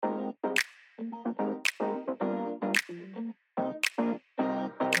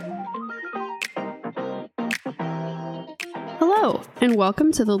Hello, and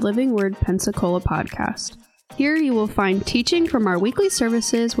welcome to the Living Word Pensacola podcast. Here you will find teaching from our weekly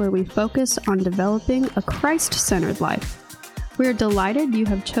services where we focus on developing a Christ-centered life. We are delighted you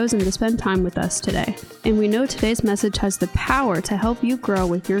have chosen to spend time with us today, and we know today's message has the power to help you grow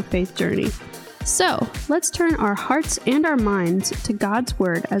with your faith journey. So, let's turn our hearts and our minds to God's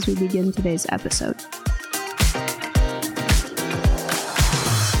Word as we begin today's episode.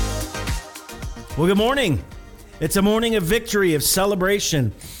 Well, good morning. It's a morning of victory, of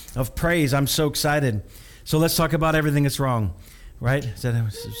celebration, of praise. I'm so excited. So let's talk about everything that's wrong, right?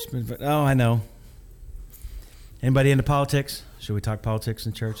 Oh, I know. Anybody into politics? Should we talk politics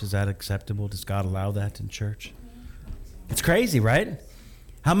in church? Is that acceptable? Does God allow that in church? It's crazy, right?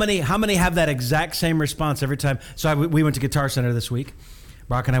 How many have that exact same response every time? So we went to Guitar Center this week.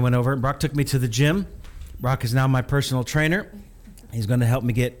 Brock and I went over. Brock took me to the gym. Brock is now my personal trainer. He's going to help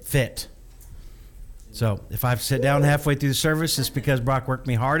me get fit. So if I sit down halfway through the service, it's because Brock worked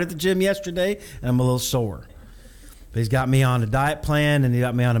me hard at the gym yesterday, and I'm a little sore. But he's got me on a diet plan, and he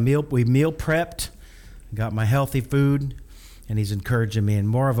got me on a meal. We meal prepped, got my healthy food, and he's encouraging me, and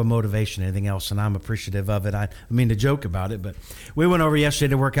more of a motivation than anything else, and I'm appreciative of it. I mean to joke about it, but we went over yesterday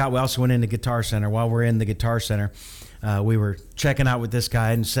to work out. We also went into Guitar Center. While we're in the Guitar Center, we were checking out with this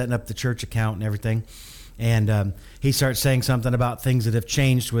guy and setting up the church account and everything. And he starts saying something about things that have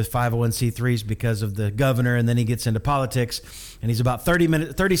changed with 501c3s because of the governor, and then he gets into politics, and he's about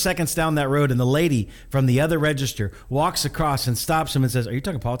 30 seconds down that road, and the lady from the other register walks across and stops him and says, "Are you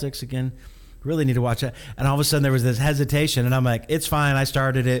talking politics again? Really need to watch that." And all of a sudden there was this hesitation, and I'm like, "It's fine. I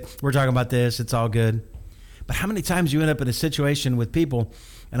started it. We're talking about this. It's all good." But how many times you end up in a situation with people,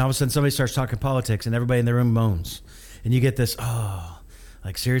 and all of a sudden somebody starts talking politics, and everybody in the room moans, and you get this, "Oh,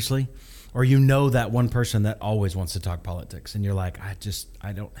 like seriously?" Or you know that one person that always wants to talk politics, and you're like,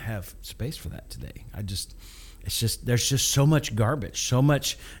 I don't have space for that today. There's just so much garbage, so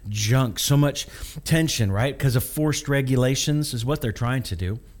much junk, so much tension, right? Because of forced regulations is what they're trying to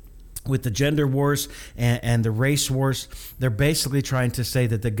do. With the gender wars and the race wars, they're basically trying to say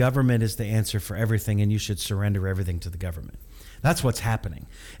that the government is the answer for everything, and you should surrender everything to the government. That's what's happening,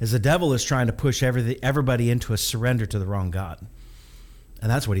 is the devil is trying to push everybody into a surrender to the wrong God. And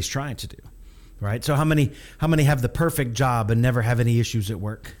that's what he's trying to do, right? So how many have the perfect job and never have any issues at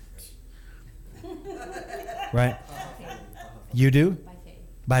work? Right? You do?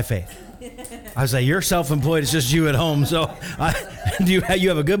 By faith. I was like, you're self-employed. It's just you at home. So you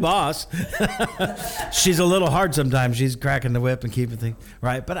have a good boss. She's a little hard sometimes. She's cracking the whip and keeping things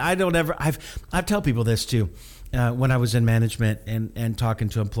right. But I've tell people this too. When I was in management and talking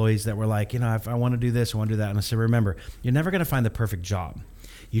to employees that were like, if I want to do this, I want to do that. And I said, remember, you're never going to find the perfect job.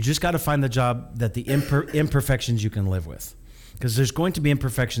 You just got to find the job that the imperfections you can live with. Because there's going to be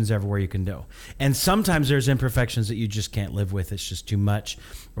imperfections everywhere you can go. And sometimes there's imperfections that you just can't live with. It's just too much,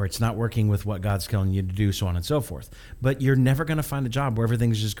 or it's not working with what God's telling you to do, so on and so forth. But you're never going to find a job where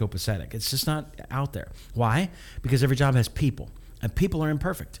everything's just copacetic. It's just not out there. Why? Because every job has people. And people are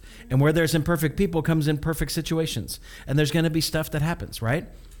imperfect. And where there's imperfect people comes imperfect situations. And there's going to be stuff that happens, right?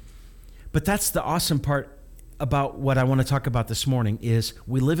 But that's the awesome part about what I want to talk about this morning is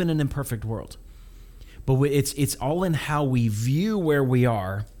we live in an imperfect world. But it's all in how we view where we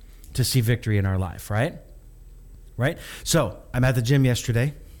are to see victory in our life, right? Right? So I'm at the gym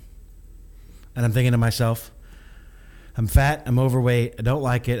yesterday, and I'm thinking to myself, I'm fat, I'm overweight, I don't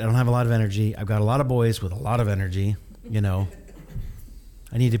like it, I don't have a lot of energy. I've got a lot of boys with a lot of energy,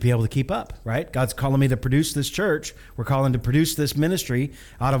 I need to be able to keep up, right? God's calling me to produce this church. We're calling to produce this ministry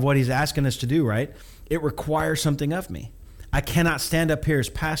out of what he's asking us to do, right? It requires something of me. I cannot stand up here as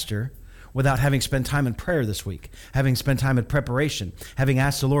pastor without having spent time in prayer this week, having spent time in preparation, having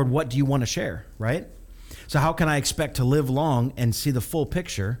asked the Lord, what do you want to share, right? So how can I expect to live long and see the full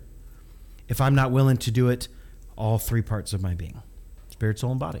picture if I'm not willing to do it all three parts of my being, spirit,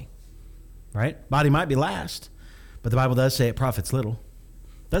 soul, and body, right? Body might be last, but the Bible does say it profits little.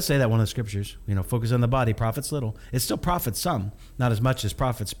 It does say that one of the scriptures, focus on the body, profits little. It still profits some, not as much as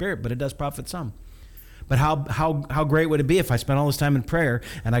profits spirit, but it does profit some. But how great would it be if I spent all this time in prayer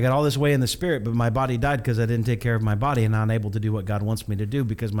and I got all this way in the spirit, but my body died because I didn't take care of my body and I'm not able to do what God wants me to do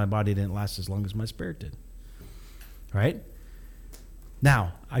because my body didn't last as long as my spirit did, right?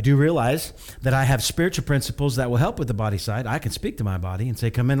 Now, I do realize that I have spiritual principles that will help with the body side. I can speak to my body and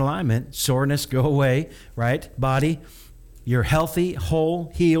say, come in alignment, soreness, go away, right? Body, you're healthy,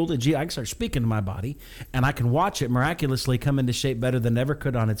 whole, healed. I can start speaking to my body, and I can watch it miraculously come into shape better than it ever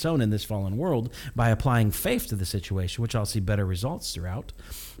could on its own in this fallen world by applying faith to the situation, which I'll see better results throughout.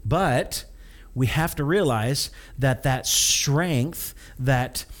 But we have to realize that strength,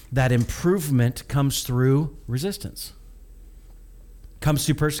 that improvement comes through resistance. Comes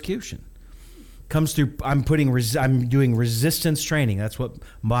through persecution. Comes through, I'm doing resistance training. That's what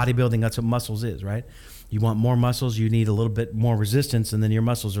bodybuilding, that's what muscles is, right? You want more muscles, you need a little bit more resistance, and then your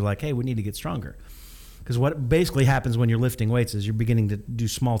muscles are like, hey, we need to get stronger. Because what basically happens when you're lifting weights is you're beginning to do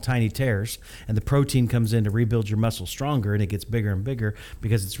small, tiny tears, and the protein comes in to rebuild your muscle stronger, and it gets bigger and bigger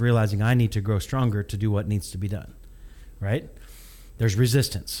because it's realizing I need to grow stronger to do what needs to be done, right? There's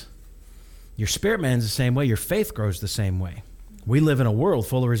resistance. Your spirit man's the same way. Your faith grows the same way. We live in a world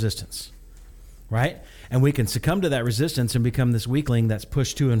full of resistance, right? And we can succumb to that resistance and become this weakling that's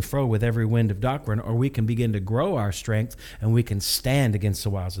pushed to and fro with every wind of doctrine, or we can begin to grow our strength and we can stand against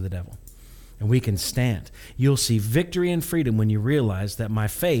the wiles of the devil. And we can stand. You'll see victory and freedom when you realize that my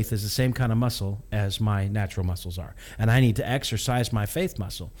faith is the same kind of muscle as my natural muscles are. And I need to exercise my faith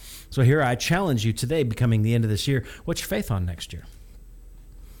muscle. So here I challenge you today, becoming the end of this year, what's your faith on next year?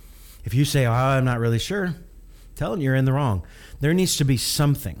 If you say, I'm not really sure, tell them you're in the wrong. There needs to be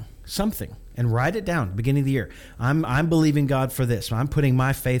something, and write it down, beginning of the year. I'm believing God for this. I'm putting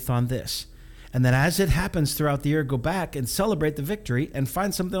my faith on this. And then as it happens throughout the year, go back and celebrate the victory and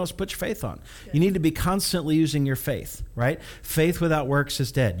find something else to put your faith on. Good. You need to be constantly using your faith, right? Faith without works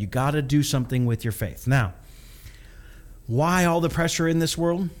is dead. You got to do something with your faith. Now, why all the pressure in this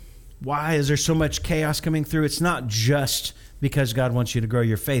world? Why is there so much chaos coming through? It's not just because God wants you to grow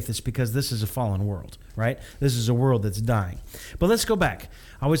your faith. It's because this is a fallen world, right? This is a world that's dying. But let's go back.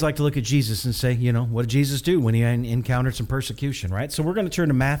 I always like to look at Jesus and say, what did Jesus do when he encountered some persecution, right? So we're going to turn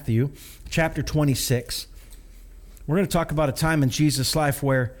to Matthew chapter 26. We're going to talk about a time in Jesus' life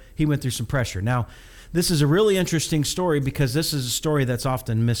where he went through some pressure. Now, this is a really interesting story because this is a story that's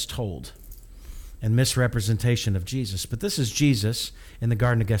often mistold and misrepresentation of Jesus. But this is Jesus in the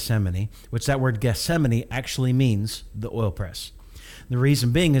Garden of Gethsemane, which that word Gethsemane actually means the oil press. The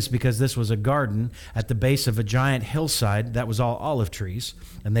reason being is because this was a garden at the base of a giant hillside that was all olive trees,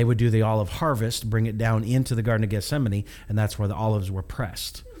 and they would do the olive harvest, bring it down into the Garden of Gethsemane, and that's where the olives were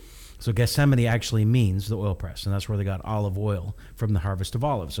pressed. So Gethsemane actually means the oil press, and that's where they got olive oil from the harvest of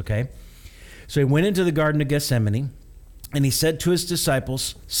olives, okay? So he went into the Garden of Gethsemane, and he said to his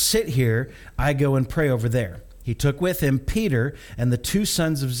disciples, sit here, I go and pray over there. He took with him Peter and the two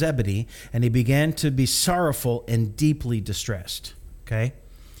sons of Zebedee, and he began to be sorrowful and deeply distressed. Okay?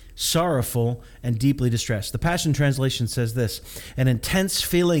 Sorrowful and deeply distressed. The Passion Translation says this, an intense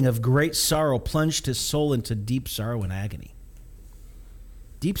feeling of great sorrow plunged his soul into deep sorrow and agony.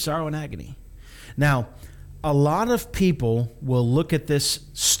 Deep sorrow and agony. Now, a lot of people will look at this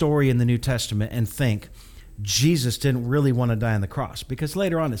story in the New Testament and think, Jesus didn't really want to die on the cross, because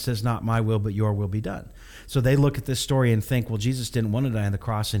later on it says, not my will, but your will be done. So they look at this story and think, well, Jesus didn't want to die on the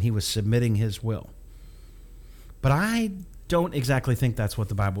cross and he was submitting his will. But I don't exactly think that's what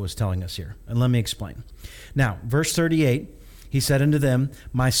the Bible is telling us here. And let me explain. Now, verse 38, he said unto them,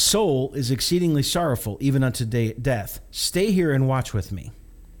 my soul is exceedingly sorrowful, even unto death. Stay here and watch with me.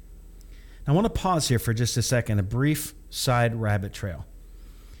 Now, I want to pause here for just a second, a brief side rabbit trail.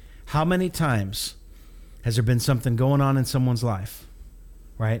 How many times has there been something going on in someone's life,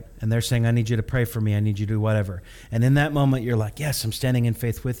 right? And they're saying, I need you to pray for me. I need you to do whatever. And in that moment, you're like, yes, I'm standing in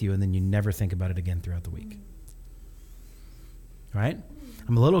faith with you. And then you never think about it again throughout the week, right?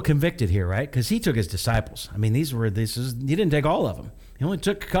 I'm a little convicted here, right? Because he took his disciples. I mean, he didn't take all of them. He only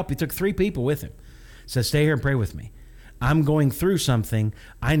took a couple. He took 3 people with him. He said, stay here and pray with me. I'm going through something.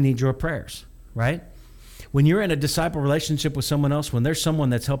 I need your prayers, right? When you're in a disciple relationship with someone else, when there's someone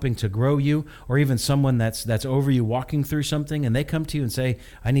that's helping to grow you, or even someone that's over you walking through something, and they come to you and say,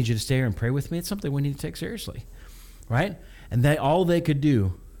 I need you to stay here and pray with me, it's something we need to take seriously, right? And all they could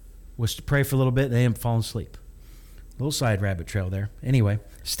do was to pray for a little bit, and they end up falling asleep. Little side rabbit trail there. Anyway,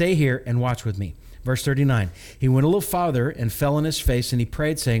 stay here and watch with me. Verse 39, he went a little farther and fell on his face, and he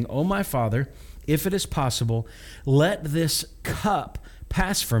prayed, saying, O my Father, if it is possible, let this cup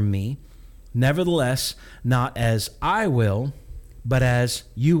pass from me. Nevertheless, not as I will, but as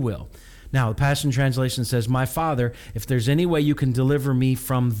you will. Now, the Passion Translation says, my Father, if there's any way you can deliver me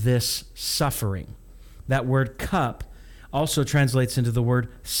from this suffering. That word cup also translates into the word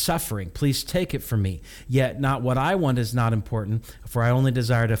suffering. Please take it from me. Yet not what I want is not important, for I only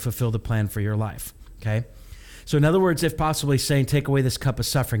desire to fulfill the plan for your life. Okay? So in other words, if possibly saying, take away this cup of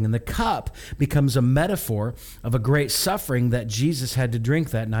suffering. And the cup becomes a metaphor of a great suffering that Jesus had to drink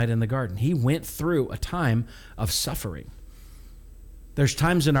that night in the garden. He went through a time of suffering. There's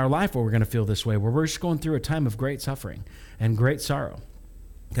times in our life where we're going to feel this way, where we're just going through a time of great suffering and great sorrow.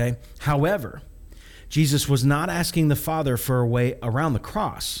 Okay? However, Jesus was not asking the Father for a way around the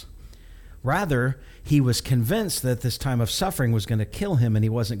cross. Rather, he was convinced that this time of suffering was going to kill him and he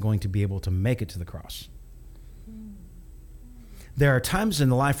wasn't going to be able to make it to the cross. There are times in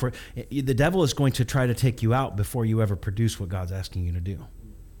the life where the devil is going to try to take you out before you ever produce what God's asking you to do.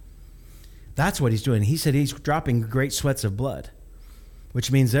 That's what he's doing. He said he's dropping great sweats of blood,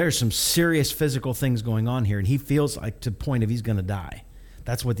 which means there's some serious physical things going on here. And he feels like to the point of he's going to die.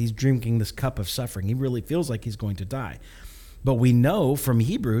 That's what he's drinking, this cup of suffering. He really feels like he's going to die. But we know from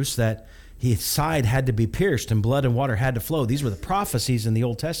Hebrews that his side had to be pierced and blood and water had to flow. These were the prophecies in the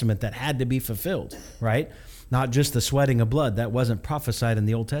Old Testament that had to be fulfilled, right? Not just the sweating of blood. That wasn't prophesied in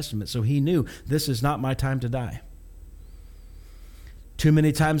the Old Testament. So he knew, this is not my time to die. Too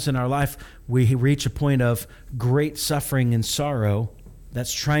many times in our life, we reach a point of great suffering and sorrow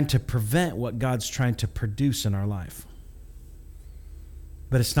that's trying to prevent what God's trying to produce in our life.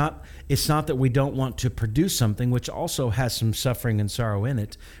 But it's not that we don't want to produce something, which also has some suffering and sorrow in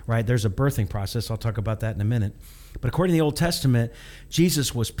it, right? There's a birthing process. I'll talk about that in a minute. But according to the Old Testament,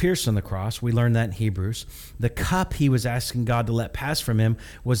 Jesus was pierced on the cross. We learned that in Hebrews. The cup he was asking God to let pass from him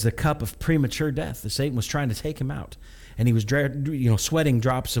was the cup of premature death. The Satan was trying to take him out. And he was sweating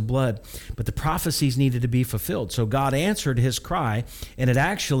drops of blood. But the prophecies needed to be fulfilled. So God answered his cry. And it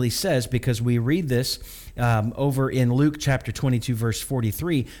actually says, because we read this over in Luke chapter 22, verse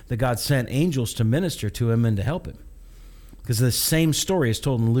 43, that God sent angels to minister to him and to help him. Because the same story is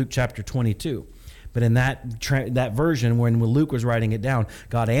told in Luke chapter 22. But in that version, when Luke was writing it down,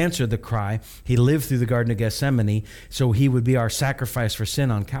 God answered the cry. He lived through the Garden of Gethsemane, so he would be our sacrifice for sin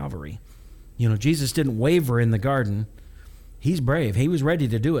on Calvary. Jesus didn't waver in the garden. He's brave. He was ready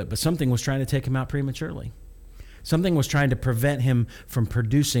to do it, but something was trying to take him out prematurely. Something was trying to prevent him from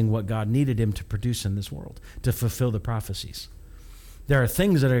producing what God needed him to produce in this world, to fulfill the prophecies. There are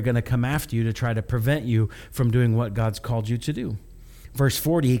things that are going to come after you to try to prevent you from doing what God's called you to do. Verse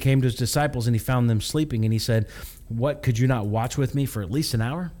 40, he came to his disciples and he found them sleeping, and he said, "What, could you not watch with me for at least an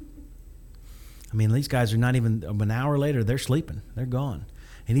hour?" I mean, these guys are not even an hour later, they're sleeping. They're gone.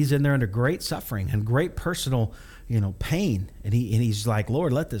 And he's in there under great suffering and great personal pain. And he's like,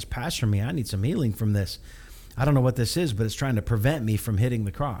 "Lord, let this pass from me. I need some healing from this. I don't know what this is, but it's trying to prevent me from hitting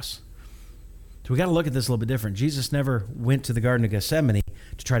the cross." So we got to look at this a little bit different. Jesus never went to the Garden of Gethsemane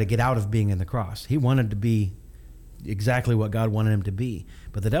to try to get out of being in the cross. He wanted to be exactly what God wanted him to be.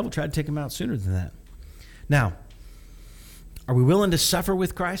 But the devil tried to take him out sooner than that. Now, are we willing to suffer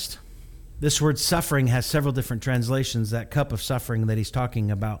with Christ? This word suffering has several different translations, that cup of suffering that he's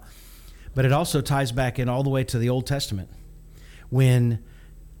talking about. But it also ties back in all the way to the Old Testament. When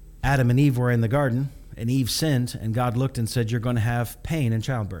Adam and Eve were in the garden, and Eve sinned, and God looked and said, "You're going to have pain in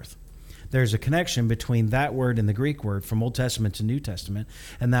childbirth." There's a connection between that word and the Greek word from Old Testament to New Testament,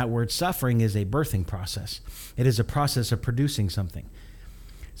 and that word suffering is a birthing process. It is a process of producing something.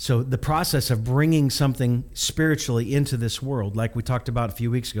 So the process of bringing something spiritually into this world, like we talked about a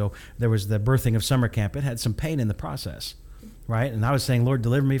few weeks ago, there was the birthing of summer camp. It had some pain in the process, right? And I was saying, "Lord,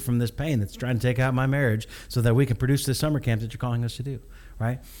 deliver me from this pain that's trying to take out my marriage so that we can produce this summer camp that you're calling us to do,"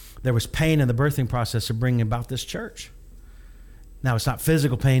 right? There was pain in the birthing process of bringing about this church. Now, it's not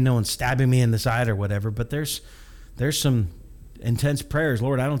physical pain, no one's stabbing me in the side or whatever, but there's some intense prayers.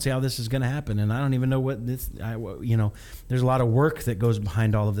 "Lord, I don't see how this is going to happen, and I don't even know what this, there's a lot of work that goes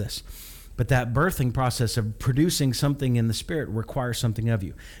behind all of this." But that birthing process of producing something in the Spirit requires something of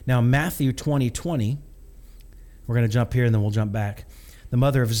you. Now, Matthew 20:20, we're going to jump here and then we'll jump back. The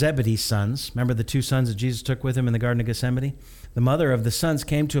mother of Zebedee's sons, remember the two sons that Jesus took with him in the Garden of Gethsemane? The mother of the sons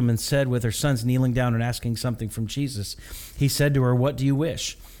came to him and said, with her sons kneeling down and asking something from Jesus, he said to her, "What do you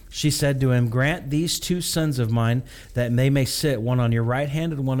wish?" She said to him, "Grant these two sons of mine that they may sit, one on your right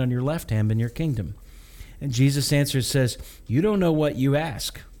hand and one on your left hand in your kingdom." And Jesus answers, says, "You don't know what you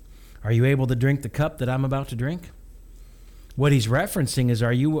ask. Are you able to drink the cup that I'm about to drink?" What he's referencing is,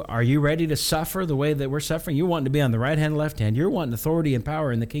 are you ready to suffer the way that we're suffering? You're wanting to be on the right hand, left hand. You're wanting authority and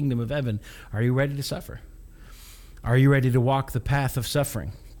power in the kingdom of heaven. Are you ready to suffer? Are you ready to walk the path of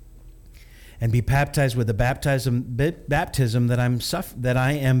suffering and be baptized with the baptism that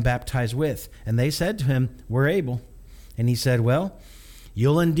I am baptized with? And they said to him, "We're able." And he said, "Well,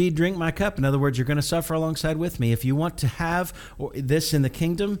 you'll indeed drink my cup." In other words, you're going to suffer alongside with me. If you want to have this in the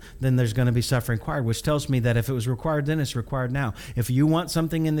kingdom, then there's going to be suffering required, which tells me that if it was required then, it's required now. If you want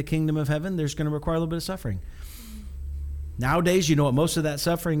something in the kingdom of heaven, there's going to require a little bit of suffering. Nowadays, you know what most of that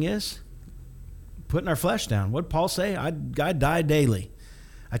suffering is? Putting our flesh down. What did Paul say? I die daily.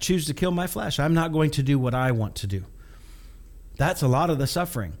 I choose to kill my flesh. I'm not going to do what I want to do. That's a lot of the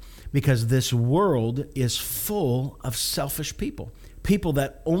suffering, because this world is full of selfish people. People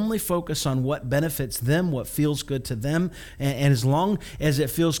that only focus on what benefits them, what feels good to them. And as long as it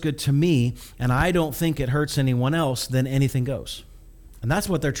feels good to me and I don't think it hurts anyone else, then anything goes. And that's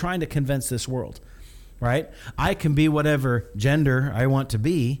what they're trying to convince this world. right? I can be whatever gender I want to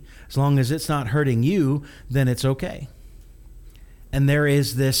be. As long as it's not hurting you, then it's okay. And there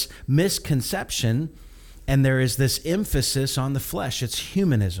is this misconception and there is this emphasis on the flesh. It's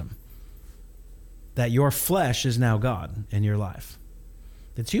humanism. That your flesh is now God in your life.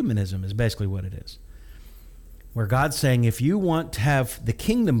 It's humanism is basically what it is. Where God's saying, if you want to have the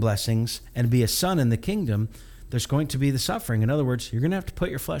kingdom blessings and be a son in the kingdom, there's going to be the suffering. In other words, you're going to have to put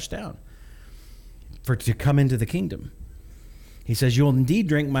your flesh down to come into the kingdom. He says, you'll indeed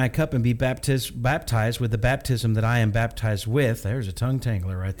drink my cup and be baptized with the baptism that I am baptized with. There's a tongue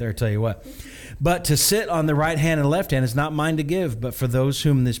tangler right there, tell you what. But to sit on the right hand and left hand is not mine to give, but for those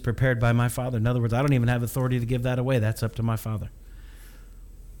whom is prepared by my Father. In other words, I don't even have authority to give that away. That's up to my Father.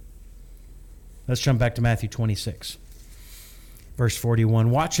 Let's jump back to Matthew 26, verse 41.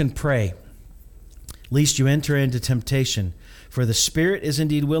 Watch and pray, lest you enter into temptation. For the spirit is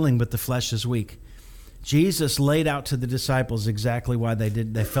indeed willing, but the flesh is weak. Jesus laid out to the disciples exactly why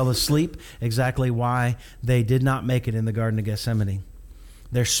they fell asleep, exactly why they did not make it in the Garden of Gethsemane.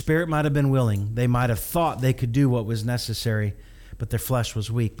 Their spirit might have been willing. They might have thought they could do what was necessary, but their flesh was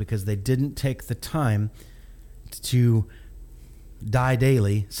weak because they didn't take the time to die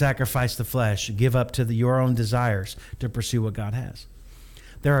daily, sacrifice the flesh, give up to your own desires to pursue what God has.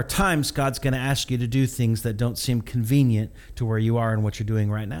 There are times God's going to ask you to do things that don't seem convenient to where you are and what you're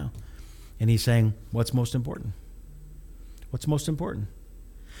doing right now. And he's saying, what's most important? What's most important?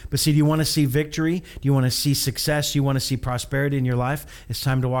 But see, do you want to see victory? Do you want to see success? Do you want to see prosperity in your life? It's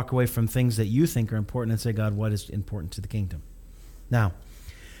time to walk away from things that you think are important and say, God, what is important to the kingdom? Now,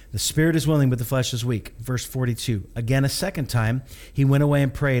 the spirit is willing, but the flesh is weak. Verse 42. Again, a second time, he went away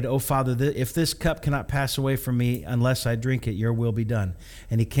and prayed, O Father, if this cup cannot pass away from me unless I drink it, your will be done.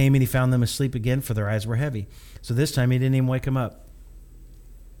 And he came and he found them asleep again, for their eyes were heavy. So this time he didn't even wake them up.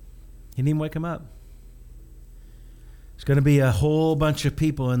 He didn't even wake them up. There's going to be a whole bunch of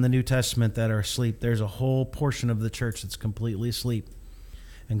people in the New Testament that are asleep. There's a whole portion of the church that's completely asleep.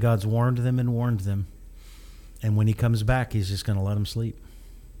 And God's warned them and warned them. And when he comes back, he's just going to let them sleep.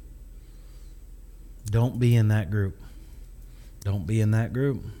 Don't be in that group. Don't be in that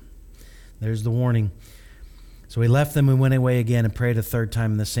group. There's the warning. So he left them and went away again and prayed a third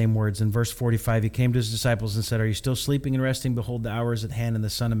time in the same words. In verse 45, he came to his disciples and said, Are you still sleeping and resting? Behold, the hour is at hand, and the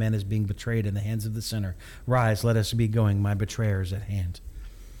Son of Man is being betrayed in the hands of the sinner. Rise, let us be going. My betrayer is at hand.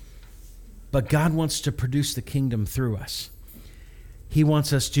 But God wants to produce the kingdom through us. He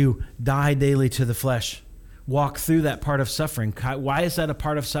wants us to die daily to the flesh, walk through that part of suffering. Why is that a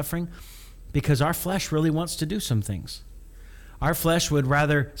part of suffering? Because our flesh really wants to do some things. Our flesh would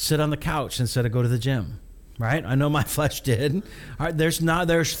rather sit on the couch instead of go to the gym. Right? I know my flesh did. All right, there's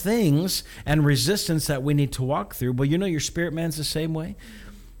things and resistance that we need to walk through. But you know your spirit man's the same way.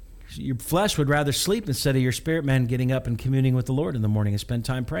 Your flesh would rather sleep instead of your spirit man getting up and communing with the Lord in the morning and spend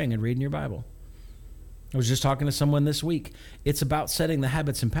time praying and reading your Bible. I was just talking to someone this week. It's about setting the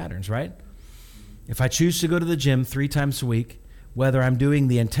habits and patterns, right? If I choose to go to the gym 3 times a week, whether I'm doing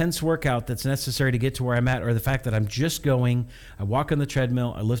the intense workout that's necessary to get to where I'm at or the fact that I'm just going, I walk on the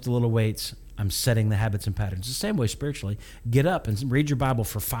treadmill, I lift a little weights, I'm setting the habits and patterns. The same way spiritually. Get up and read your Bible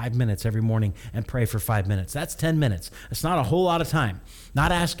for 5 minutes every morning and pray for 5 minutes. That's 10 minutes. It's not a whole lot of time.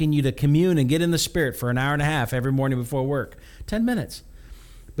 Not asking you to commune and get in the Spirit for an hour and a half every morning before work. 10 minutes.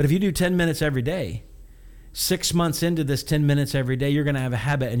 But if you do 10 minutes every day, 6 months into this 10 minutes every day, you're going to have a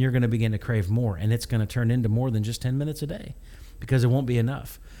habit and you're going to begin to crave more. And it's going to turn into more than just 10 minutes a day because it won't be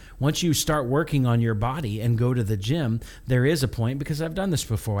enough. Once you start working on your body and go to the gym, there is a point, because I've done this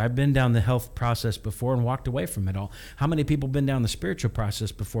before. I've been down the health process before and walked away from it all. How many people have been down the spiritual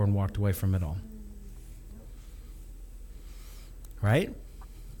process before and walked away from it all? Right?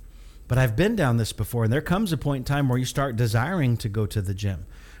 But I've been down this before, and there comes a point in time where you start desiring to go to the gym,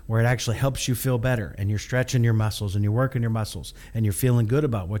 where it actually helps you feel better, and you're stretching your muscles, and you're working your muscles, and you're feeling good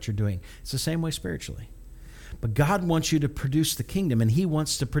about what you're doing. It's the same way spiritually. But God wants you to produce the kingdom, and he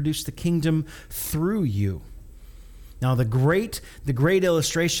wants to produce the kingdom through you. Now, the great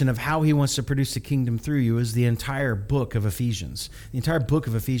illustration of how he wants to produce the kingdom through you is the entire book of Ephesians. The entire book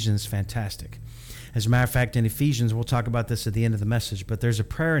of Ephesians is fantastic. As a matter of fact, in Ephesians, we'll talk about this at the end of the message, but there's a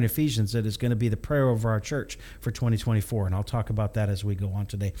prayer in Ephesians that is going to be the prayer over our church for 2024, and I'll talk about that as we go on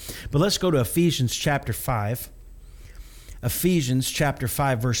today. But let's go to Ephesians chapter 5. Ephesians chapter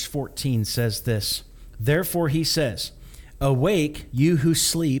 5, verse 14 says this. Therefore, he says, Awake, you who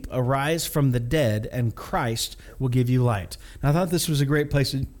sleep, arise from the dead, and Christ will give you light. Now, I thought this was a great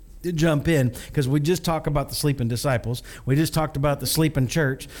place to jump in, because we just talked about the sleeping disciples. We just talked about the sleeping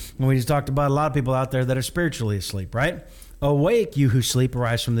church, and we just talked about a lot of people out there that are spiritually asleep, right? Awake, you who sleep,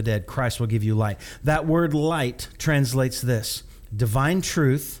 arise from the dead. Christ will give you light. That word light translates this: divine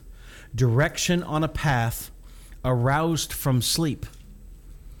truth, direction on a path, aroused from sleep.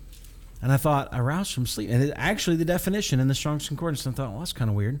 And I thought, aroused from sleep. And actually the definition in the Strong's Concordance, I thought, well, that's kind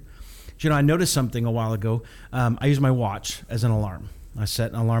of weird. You know, I noticed something a while ago. I use my watch as an alarm. I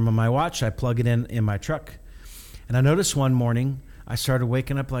set an alarm on my watch. I plug it in my truck. And I noticed one morning I started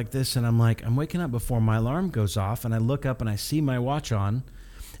waking up like this, and I'm like, I'm waking up before my alarm goes off, and I look up and I see my watch on,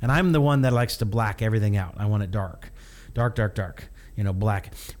 and I'm the one that likes to black everything out. I want it dark, you know,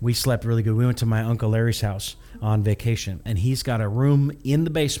 black. We slept really good. We went to my Uncle Larry's house on vacation, and he's got a room in the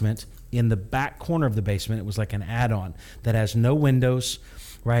basement, in the back corner of the basement. It was like an add-on that has no windows,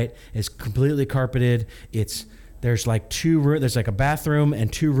 right? It's completely carpeted. There's like there's like a bathroom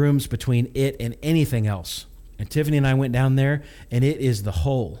and 2 rooms between it and anything else. And Tiffany and I went down there, and it is the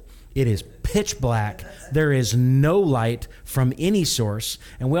hole. It is pitch black. There is no light from any source,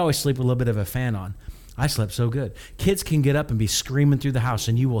 and we always sleep with a little bit of a fan on. I slept so good. Kids can get up and be screaming through the house,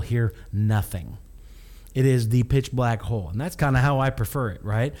 and you will hear nothing. It is the pitch black hole, and that's kind of how I prefer it,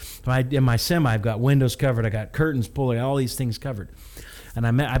 right? In my semi, I've got windows covered. I got curtains pulling, all these things covered. And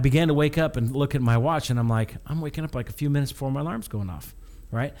I began to wake up and look at my watch, and I'm like, I'm waking up like a few minutes before my alarm's going off,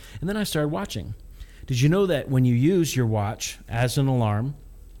 right? And then I started watching. Did you know that when you use your watch as an alarm,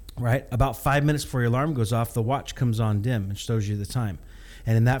 right, about 5 minutes before your alarm goes off, the watch comes on dim and shows you the time.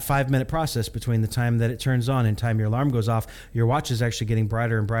 And in that 5-minute process between the time that it turns on and time your alarm goes off, your watch is actually getting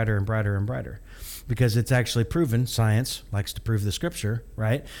brighter and brighter and brighter and brighter. Because it's actually proven, science likes to prove the scripture,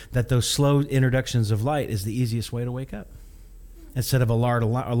 right, that those slow introductions of light is the easiest way to wake up. Instead of a loud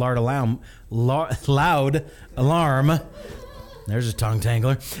alarm, there's a tongue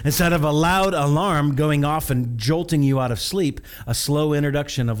tangler. Instead of a loud alarm going off and jolting you out of sleep, a slow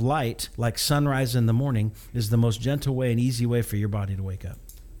introduction of light, like sunrise in the morning, is the most gentle way and easy way for your body to wake up.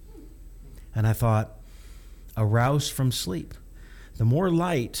 And I thought, aroused from sleep. The more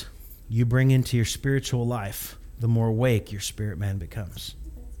light you bring into your spiritual life, the more awake your spirit man becomes.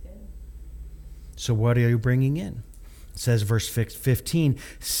 That's good. So what are you bringing in? It says, verse 15,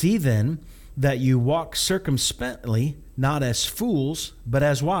 see then that you walk circumspectly, not as fools, but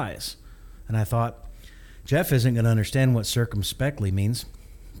as wise. And I thought, Jeff isn't going to understand what circumspectly means,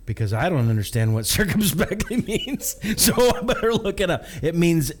 because I don't understand what circumspectly means. So I better look it up. It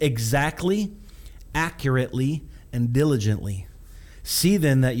means exactly, accurately, and diligently. See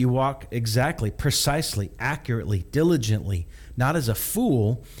then that you walk exactly, precisely, accurately, diligently, not as a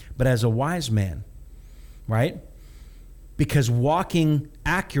fool, but as a wise man, right? Because walking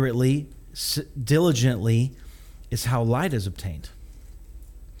accurately, diligently, is how light is obtained.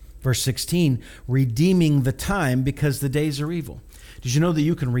 Verse 16, redeeming the time because the days are evil. Did you know that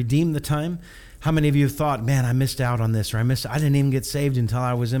you can redeem the time? How many of you have thought, man, I missed out on this, or I didn't even get saved until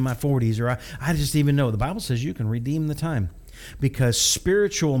I was in my 40s, or I just even know. The Bible says you can redeem the time, because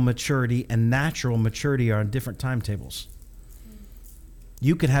spiritual maturity and natural maturity are on different timetables.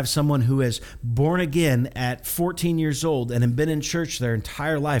 You could have someone who is born again at 14 years old and have been in church their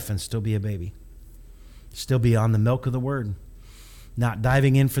entire life and still be a baby. Still be on the milk of the word. Not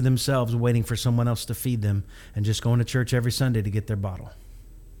diving in for themselves, waiting for someone else to feed them, and just going to church every Sunday to get their bottle.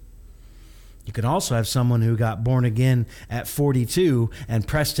 You can also have someone who got born again at 42 and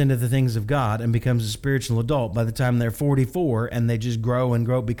pressed into the things of God and becomes a spiritual adult by the time they're 44, and they just grow and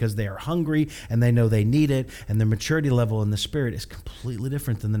grow because they are hungry and they know they need it, and their maturity level in the spirit is completely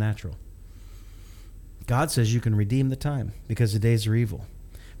different than the natural. God says you can redeem the time because the days are evil.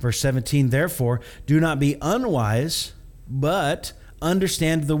 Verse 17, therefore, do not be unwise, but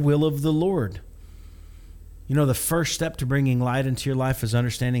understand the will of the Lord. You know, the first step to bringing light into your life is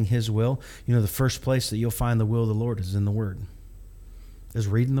understanding His will. You know, the first place that you'll find the will of the Lord is in the Word. Is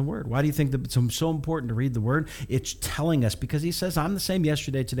reading the Word. Why do you think that it's so important to read the Word? It's telling us, because He says, I'm the same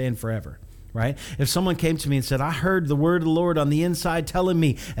yesterday, today, and forever. Right? If someone came to me and said, I heard the word of the Lord on the inside telling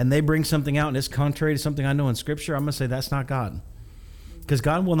me, and they bring something out and it's contrary to something I know in Scripture, I'm going to say that's not God. Because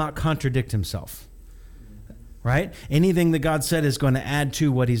God will not contradict Himself. Right? Anything that God said is going to add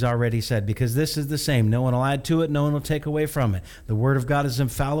to what He's already said, because this is the same. No one will add to it. No one will take away from it. The Word of God is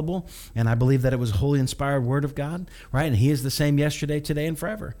infallible, and I believe that it was a wholly inspired Word of God, right? And He is the same yesterday, today, and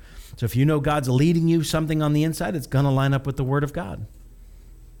forever. So if you know God's leading you something on the inside, it's going to line up with the Word of God.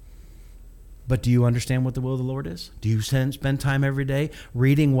 But do you understand what the will of the Lord is? Do you spend time every day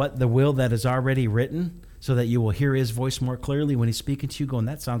reading what the will that is already written, so that you will hear His voice more clearly when He's speaking to you, going,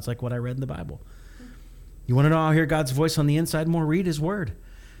 that sounds like what I read in the Bible? You want to know how to hear God's voice on the inside more? Read His Word.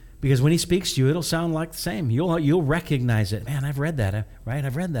 Because when He speaks to you, it'll sound like the same. You'll recognize it. Man, I've read that, right?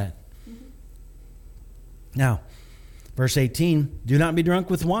 I've read that. Mm-hmm. Now, Verse 18, do not be drunk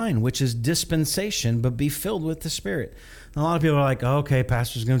with wine, which is dispensation, but be filled with the Spirit. And a lot of people are like, oh, okay,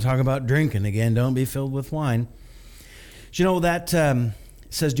 pastor's going to talk about drinking again. Don't be filled with wine. Do you know that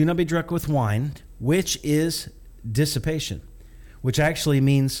says, do not be drunk with wine, which is dissipation, which actually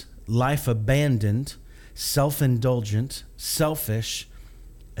means life abandoned, self-indulgent, selfish,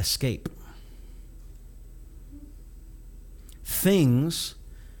 escape. Things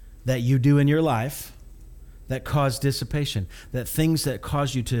that you do in your life that cause dissipation, that things that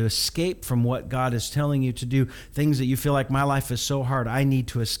cause you to escape from what God is telling you to do, things that you feel like my life is so hard, I need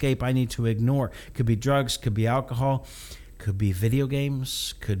to escape, I need to ignore. Could be drugs, could be alcohol, could be video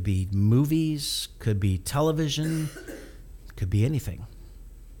games, could be movies, could be television, could be anything.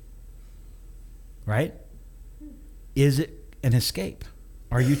 Right? Is it an escape?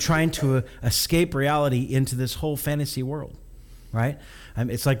 Are you trying to escape reality into this whole fantasy world? Right?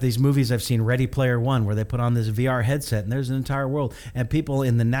 It's like these movies I've seen, Ready Player One, where they put on this VR headset and there's an entire world. And people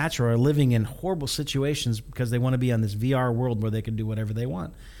in the natural are living in horrible situations because they want to be on this VR world where they can do whatever they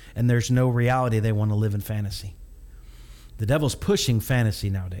want. And there's no reality. They want to live in fantasy. The devil's pushing fantasy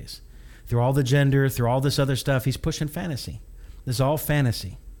nowadays. Through all the gender, through all this other stuff, he's pushing fantasy. This is all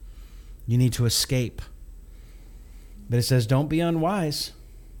fantasy. You need to escape. But it says, don't be unwise.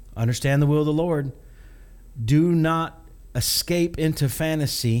 Understand the will of the Lord. Do not escape into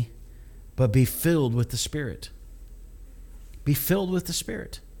fantasy, but be filled with the Spirit. Be filled with the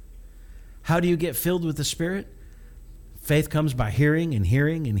Spirit. How do you get filled with the Spirit? Faith comes by hearing and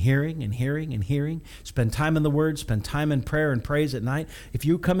hearing and hearing and hearing and hearing. Spend time in the Word, spend time in prayer and praise at night. If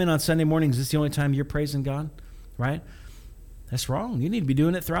you come in on Sunday mornings, is this the only time you're praising God? Right? That's wrong. You need to be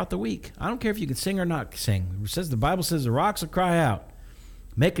doing it throughout the week. I don't care if you can sing or not sing. It says, the Bible says the rocks will cry out.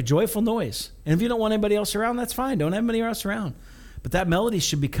 Make a joyful noise. And if you don't want anybody else around, that's fine. Don't have anybody else around. But that melody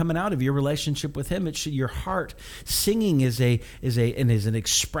should be coming out of your relationship with Him. It should, your heart singing is an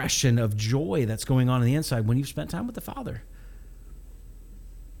expression of joy that's going on the inside when you've spent time with the Father.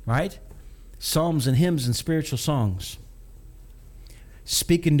 Right? Psalms and hymns and spiritual songs.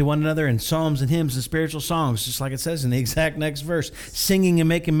 Speaking to one another in psalms and hymns and spiritual songs, just like it says in the exact next verse. Singing and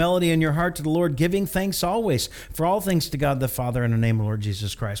making melody in your heart to the Lord, giving thanks always for all things to God the Father in the name of the Lord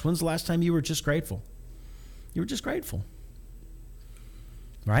Jesus Christ. When's the last time you were just grateful? You were just grateful.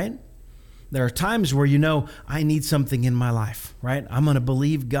 Right? There are times where you know, I need something in my life, right? I'm going to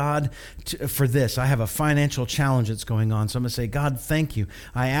believe God for this. I have a financial challenge that's going on. So I'm going to say, God, thank you.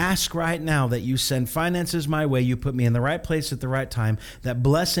 I ask right now that you send finances my way. You put me in the right place at the right time. That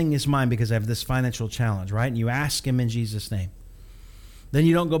blessing is mine because I have this financial challenge, right? And you ask Him in Jesus' name. Then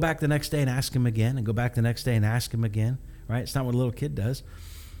you don't go back the next day and ask Him again and go back the next day and ask Him again, right? It's not what a little kid does.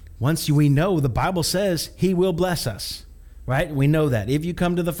 Once we know, the Bible says He will bless us. Right? We know that. If you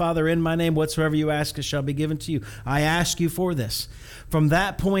come to the Father in my name, whatsoever you ask, it shall be given to you. I ask you for this. From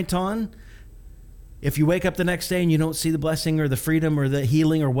that point on, if you wake up the next day and you don't see the blessing or the freedom or the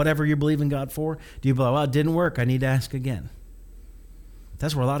healing or whatever you're believing God for, do you go, well, it didn't work. I need to ask again.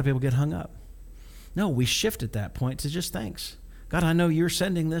 That's where a lot of people get hung up. No, we shift at that point to just thanks. God, I know you're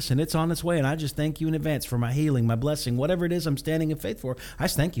sending this and it's on its way, and I just thank you in advance for my healing, my blessing, whatever it is I'm standing in faith for. I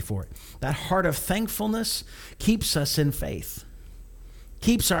just thank you for it. That heart of thankfulness keeps us in faith,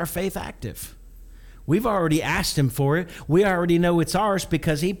 keeps our faith active. We've already asked Him for it. We already know it's ours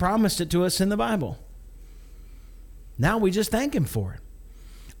because He promised it to us in the Bible. Now we just thank Him for it.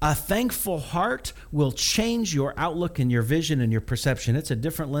 A thankful heart will change your outlook and your vision and your perception. It's a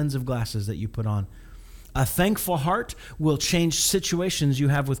different lens of glasses that you put on. A thankful heart will change situations you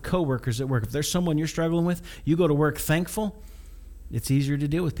have with coworkers at work. If there's someone you're struggling with, you go to work thankful, it's easier to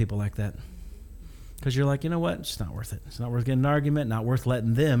deal with people like that. Because you're like, you know what? It's not worth it. It's not worth getting an argument, not worth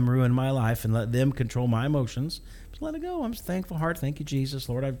letting them ruin my life and let them control my emotions. Just let it go. I'm just thankful heart. Thank you, Jesus.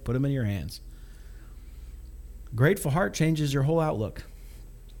 Lord, I put them in your hands. Grateful heart changes your whole outlook.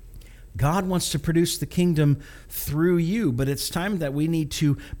 God wants to produce the kingdom through you, but it's time that we need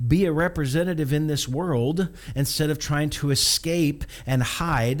to be a representative in this world instead of trying to escape and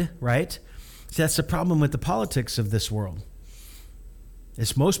hide, right? See, that's the problem with the politics of this world.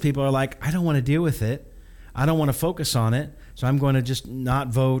 Is most people are like, I don't want to deal with it. I don't want to focus on it, so I'm going to just not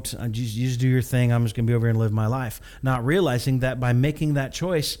vote. You just do your thing. I'm just going to be over here and live my life. Not realizing that by making that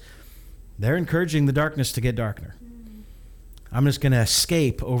choice, they're encouraging the darkness to get darker. I'm just going to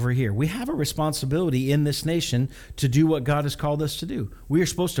escape over here. We have a responsibility in this nation to do what God has called us to do. We are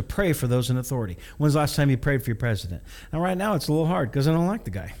supposed to pray for those in authority. When's the last time you prayed for your president? Now, right now, it's a little hard because I don't like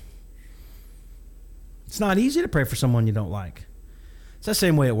the guy. It's not easy to pray for someone you don't like. It's the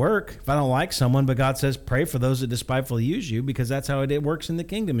same way at work. If I don't like someone, but God says, pray for those that despitefully use you, because that's how it works in the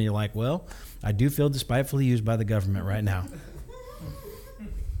kingdom. And you're like, well, I do feel despitefully used by the government right now.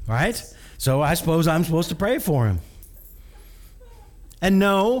 Right? So I suppose I'm supposed to pray for him. And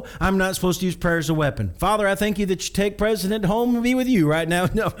no, I'm not supposed to use prayer as a weapon. Father, I thank you that you take President home and be with you right now.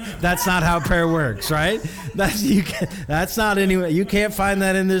 No, that's not how prayer works, right? That's not anywhere. You can't find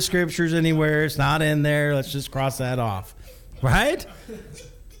that in the scriptures anywhere. It's not in there. Let's just cross that off, right?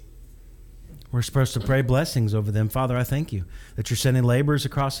 We're supposed to pray blessings over them. Father, I thank you that you're sending laborers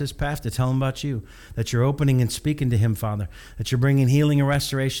across his path to tell him about you, that you're opening and speaking to him, Father, that you're bringing healing and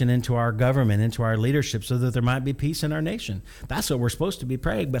restoration into our government, into our leadership, so that there might be peace in our nation. That's what we're supposed to be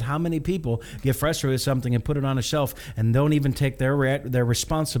praying. But how many people get frustrated with something and put it on a shelf and don't even take their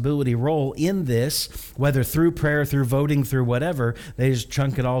responsibility role in this, whether through prayer, through voting, through whatever, they just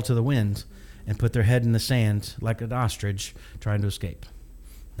chunk it all to the wind and put their head in the sand like an ostrich trying to escape.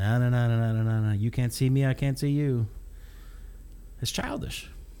 No. You can't see me, I can't see you. It's childish.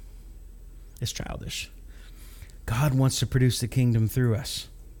 It's childish. God wants to produce the kingdom through us.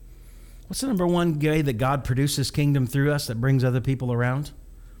 What's the number one way that God produces kingdom through us that brings other people around?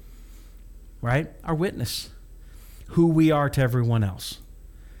 Right? Our witness. Who we are to everyone else.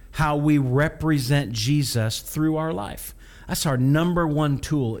 How we represent Jesus through our life. That's our number one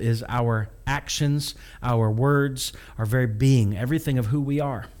tool, is our actions, our words, our very being, everything of who we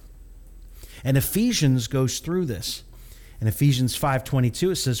are. And Ephesians goes through this. In Ephesians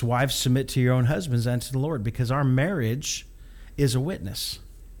 5:22, it says, wives, submit to your own husbands and to the Lord, because our marriage is a witness.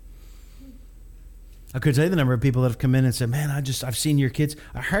 I could tell you the number of people that have come in and said, man, I've seen your kids,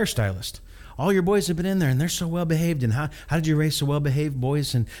 a hairstylist. All your boys have been in there, and they're so well-behaved. And how did you raise so well-behaved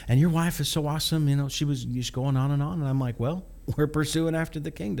boys? And your wife is so awesome. You know, she was just going on. And I'm like, well, we're pursuing after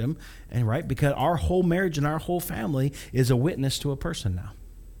the kingdom. And right, because our whole marriage and our whole family is a witness to a person now.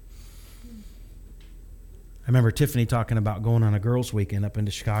 I remember Tiffany talking about going on a girls' weekend up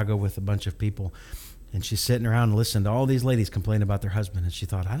into Chicago with a bunch of people. And she's sitting around and listening to all these ladies complain about their husband. And she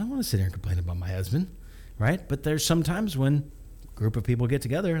thought, I don't want to sit here and complain about my husband. Right? But there's sometimes when group of people get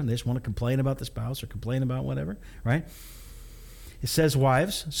together and they just want to complain about the spouse or complain about whatever, right? It says,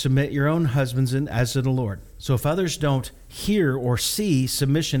 wives, submit your own husbands as to the Lord. So if others don't hear or see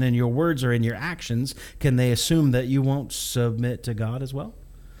submission in your words or in your actions, can they assume that you won't submit to God as well?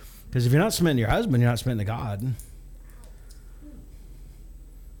 Because if you're not submitting to your husband, you're not submitting to God.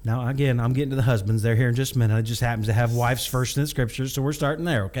 Now, again, I'm getting to the husbands. They're here in just a minute. It just happens to have wives first in the scriptures, so we're starting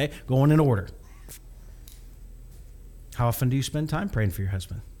there, okay? Going in order. How often do you spend time praying for your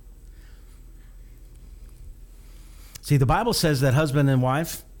husband? See, the Bible says that husband and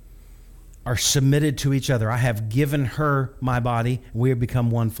wife are submitted to each other. I have given her my body, and we have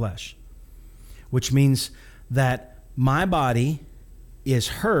become one flesh. Which means that my body is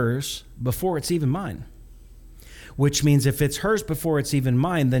hers before it's even mine. Which means if it's hers before it's even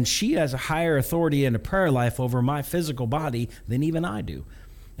mine, then she has a higher authority in a prayer life over my physical body than even I do.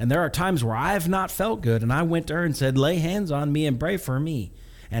 And there are times where I have not felt good, and I went to her and said, lay hands on me and pray for me.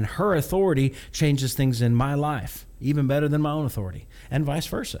 And her authority changes things in my life, even better than my own authority, and vice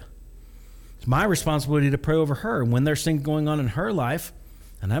versa. It's my responsibility to pray over her. And when there's things going on in her life,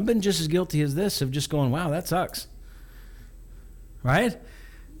 and I've been just as guilty as this of just going, wow, that sucks. Right?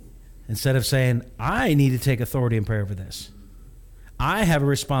 Instead of saying, I need to take authority and pray over this. I have a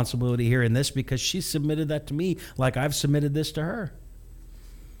responsibility here in this because she submitted that to me like I've submitted this to her.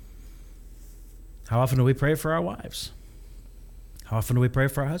 How often do we pray for our wives? How often do we pray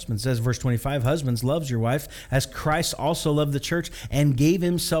for our husbands? It says, verse 25, husbands, loves your wife as Christ also loved the church and gave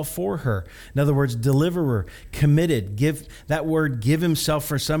himself for her. In other words, deliverer, committed. That word give himself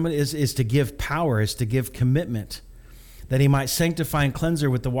for somebody is to give power, is to give commitment, that he might sanctify and cleanse her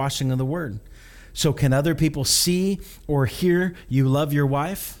with the washing of the word. So can other people see or hear you love your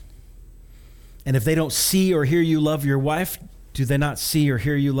wife? And if they don't see or hear you love your wife, do they not see or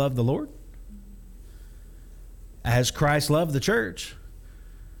hear you love the Lord? As Christ loved the church,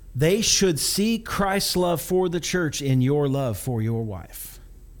 they should see Christ's love for the church in your love for your wife.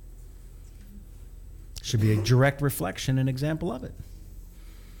 Should be a direct reflection and example of it.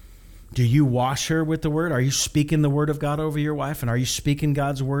 Do you wash her with the word? Are you speaking the word of God over your wife? And are you speaking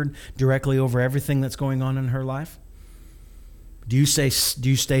God's word directly over everything that's going on in her life? Do you stay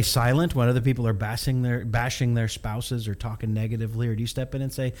silent when other people are bashing their spouses or talking negatively? Or do you step in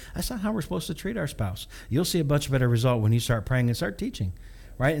and say, that's not how we're supposed to treat our spouse? You'll see a much better result when you start praying and start teaching,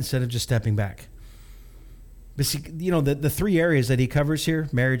 right? Instead of just stepping back. But see, the three areas that he covers here,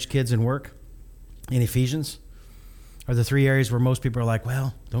 marriage, kids, and work, in Ephesians, are the three areas where most people are like,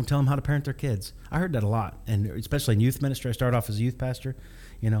 well, don't tell them how to parent their kids. I heard that a lot, and especially in youth ministry. I started off as a youth pastor.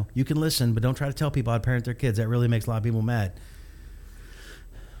 You can listen, but don't try to tell people how to parent their kids. That really makes a lot of people mad.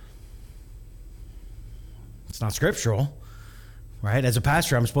 It's not scriptural, right? As a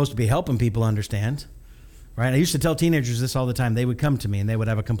pastor, I'm supposed to be helping people understand, right? I used to tell teenagers this all the time. They would come to me, and they would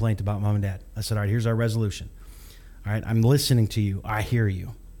have a complaint about mom and dad. I said, all right, here's our resolution. All right, I'm listening to you. I hear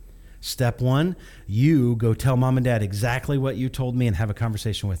you. Step one, you go tell mom and dad exactly what you told me and have a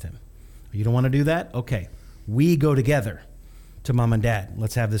conversation with him. You don't want to do that? Okay. We go together to mom and dad.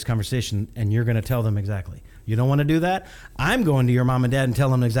 Let's have this conversation, and you're going to tell them exactly. You don't want to do that? I'm going to your mom and dad and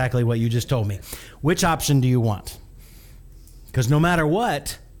tell them exactly what you just told me. Which option do you want? Because no matter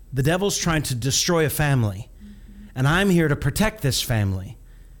what, the devil's trying to destroy a family, and I'm here to protect this family,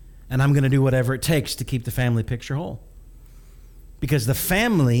 and I'm going to do whatever it takes to keep the family picture whole. Because the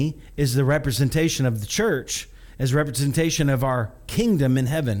family is the representation of the church, as representation of our kingdom in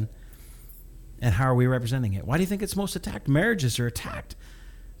heaven. And how are we representing it? Why do you think it's most attacked? Marriages are attacked.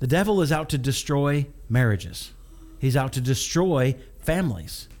 The devil is out to destroy marriages. He's out to destroy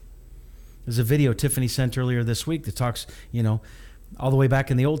families. There's a video Tiffany sent earlier this week that talks, all the way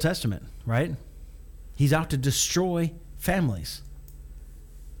back in the Old Testament, right? He's out to destroy families.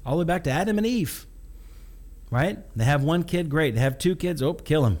 All the way back to Adam and Eve. Right? They have one kid, great. They have two kids,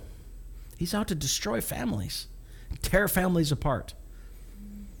 kill him. He's out to destroy families, tear families apart.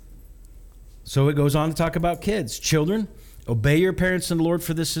 So it goes on to talk about kids. Children, obey your parents in the Lord,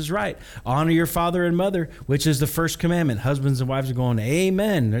 for this is right. Honor your father and mother, which is the first commandment. Husbands and wives are going,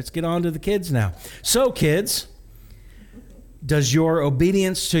 amen. Let's get on to the kids now. So kids, does your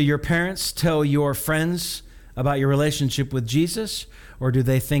obedience to your parents tell your friends about your relationship with Jesus? Or do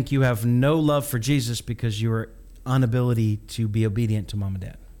they think you have no love for Jesus because your inability to be obedient to mom and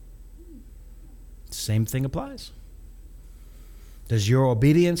dad? Same thing applies. Does your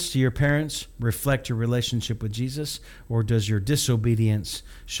obedience to your parents reflect your relationship with Jesus? Or does your disobedience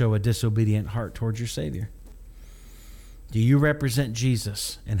show a disobedient heart towards your Savior? Do you represent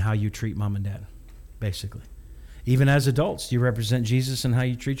Jesus in how you treat mom and dad, basically? Even as adults, do you represent Jesus in how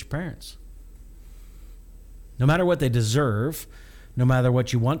you treat your parents? No matter what they deserve, no matter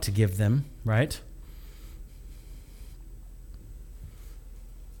what you want to give them, right?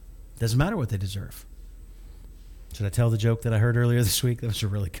 Doesn't matter what they deserve. Should I tell the joke that I heard earlier this week? That was a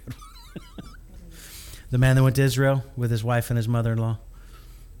really good one. The man that went to Israel with his wife and his mother-in-law,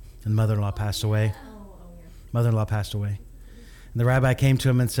 and mother-in-law passed away. Mother-in-law passed away. And the rabbi came to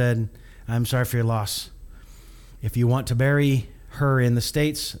him and said, I'm sorry for your loss. If you want to bury her in the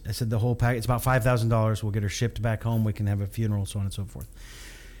States, I said the whole package, it's about $5,000. We'll get her shipped back home. We can have a funeral, so on and so forth.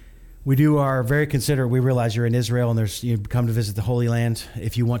 We are very considerate. We realize you're in Israel and you come to visit the Holy Land.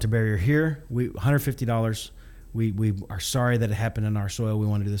 If you want to bury her here, $150. We are sorry that it happened in our soil. We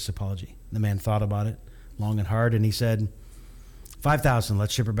want to do this apology. The man thought about it long and hard, and he said, $5,000,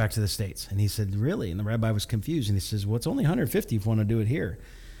 let's ship her back to the States. And he said, really? And the rabbi was confused, and he says, well, it's only $150 if you want to do it here.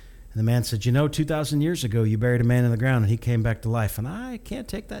 And the man said, 2,000 years ago, you buried a man in the ground, and he came back to life, and I can't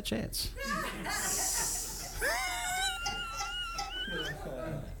take that chance.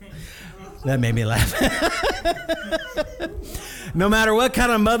 That made me laugh. No matter what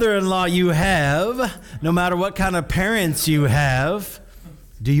kind of mother-in-law you have, no matter what kind of parents you have,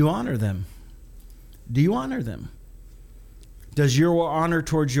 do you honor them? Do you honor them? Does your honor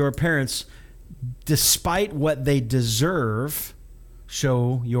towards your parents, despite what they deserve,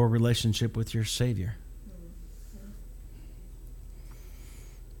 show your relationship with your Savior?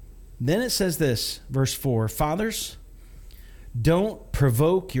 Then it says this, verse 4, fathers, don't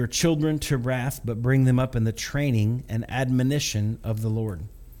provoke your children to wrath, but bring them up in the training and admonition of the Lord.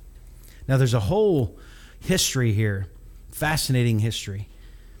 Now, there's a whole history here, fascinating history,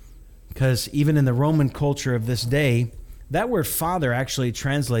 because even in the Roman culture of this day, that word father actually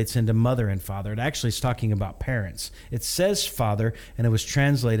translates into mother and father. It actually is talking about parents. It says father, and it was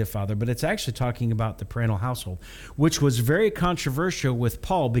translated father, but it's actually talking about the parental household, which was very controversial with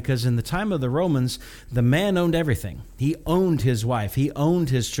Paul, because in the time of the Romans, the man owned everything. He owned his wife. He owned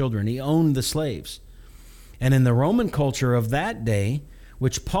his children. He owned the slaves. And in the Roman culture of that day,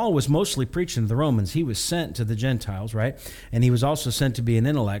 which Paul was mostly preaching to the Romans, he was sent to the Gentiles, right? And he was also sent to be an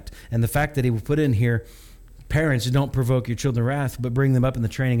intellect. And the fact that he would put in here, parents, don't provoke your children to wrath, but bring them up in the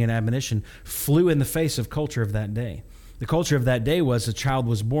training and admonition, flew in the face of culture of that day. The culture of that day was a child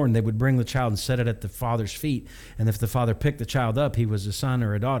was born, they would bring the child and set it at the father's feet. And if the father picked the child up, he was a son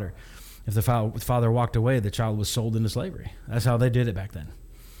or a daughter. If the father walked away, the child was sold into slavery. That's how they did it back then.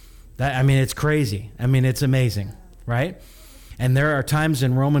 It's crazy. It's amazing, right? And there are times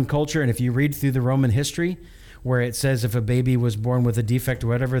in Roman culture, and if you read through the Roman history, where it says if a baby was born with a defect or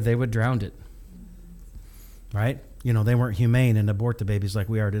whatever, they would drown it. Right? You know, they weren't humane and abort the babies like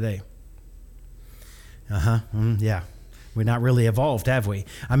we are today. Yeah. We're not really evolved, have we?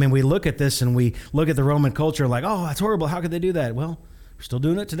 I mean, we look at this and we look at the Roman culture like, oh, that's horrible. How could they do that? Well, we're still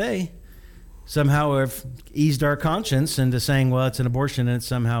doing it today. Somehow we've eased our conscience into saying, well, it's an abortion and it's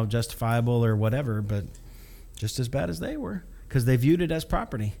somehow justifiable or whatever, but just as bad as they were because they viewed it as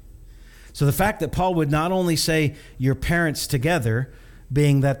property. So the fact that Paul would not only say your parents together,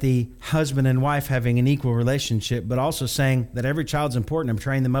 being that the husband and wife having an equal relationship, but also saying that every child's important and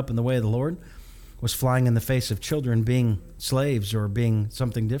train them up in the way of the Lord, was flying in the face of children being slaves or being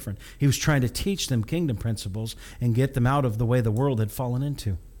something different. He was trying to teach them kingdom principles and get them out of the way the world had fallen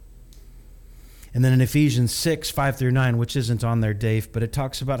into. And then in Ephesians 6, 5-9, which isn't on there, Dave, but it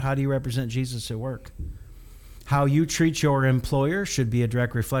talks about how do you represent Jesus at work. How you treat your employer should be a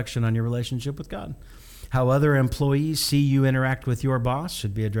direct reflection on your relationship with God. How other employees see you interact with your boss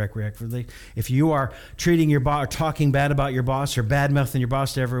should be a direct reaction. If you are treating your boss or talking bad about your boss or bad-mouthing your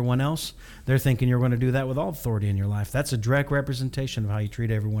boss to everyone else, they're thinking you're going to do that with all authority in your life. That's a direct representation of how you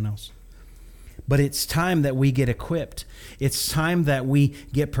treat everyone else. But it's time that we get equipped. It's time that we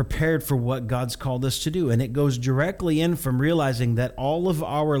get prepared for what God's called us to do. And it goes directly in from realizing that all of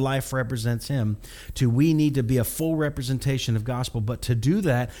our life represents Him to we need to be a full representation of gospel. But to do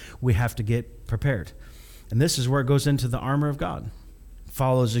that, we have to get prepared. And this is where it goes into the armor of God.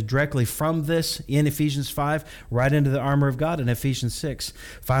 Follows directly from this in Ephesians 5, right into the armor of God in Ephesians 6.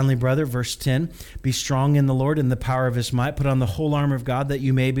 Finally, brother, verse 10, be strong in the Lord and the power of His might. Put on the whole armor of God that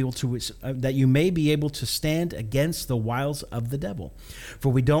you may be able to stand against the wiles of the devil. For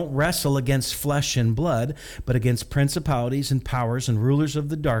we don't wrestle against flesh and blood, but against principalities and powers and rulers of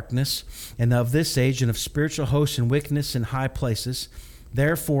the darkness and of this age and of spiritual hosts and wickedness in high places.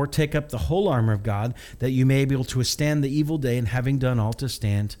 Therefore, take up the whole armor of God, that you may be able to withstand the evil day, and having done all to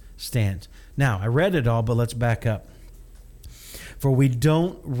stand, stand. Now, I read it all, but let's back up. For we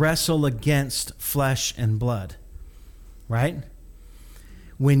don't wrestle against flesh and blood, right?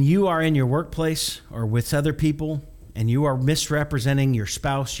 When you are in your workplace or with other people, and you are misrepresenting your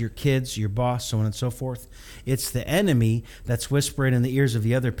spouse, your kids, your boss, so on and so forth, it's the enemy that's whispering in the ears of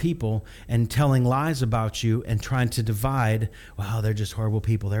the other people and telling lies about you and trying to divide. Wow, they're just horrible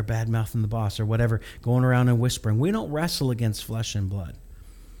people. They're bad-mouthing the boss or whatever, going around and whispering. We don't wrestle against flesh and blood.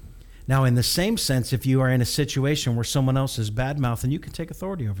 Now, in the same sense, if you are in a situation where someone else is bad-mouthing, you can take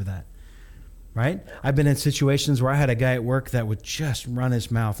authority over that, right? I've been in situations where I had a guy at work that would just run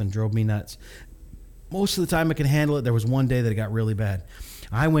his mouth and drove me nuts. Most of the time I could handle it. There was one day that it got really bad.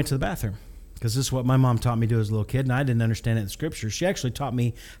 I went to the bathroom because this is what my mom taught me to do as a little kid, and I didn't understand it in Scripture. She actually taught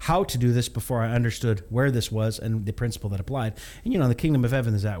me how to do this before I understood where this was and the principle that applied. And, you know, the kingdom of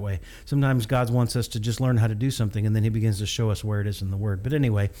heaven is that way. Sometimes God wants us to just learn how to do something, and then He begins to show us where it is in the Word. But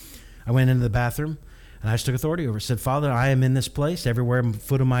anyway, I went into the bathroom, and I just took authority over it. Said, Father, I am in this place. Everywhere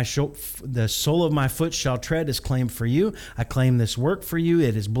the sole of my foot shall tread is claimed for you. I claim this work for you.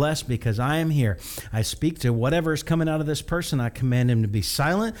 It is blessed because I am here. I speak to whatever is coming out of this person. I command him to be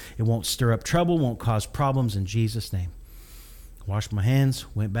silent. It won't stir up trouble, won't cause problems in Jesus' name. Washed my hands,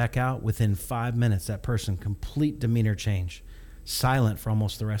 went back out. Within 5 minutes, that person, complete demeanor change. Silent for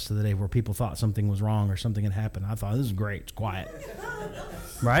almost the rest of the day where people thought something was wrong or something had happened. I thought, this is great. It's quiet.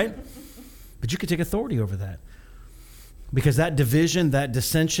 Right? But you could take authority over that. Because that division, that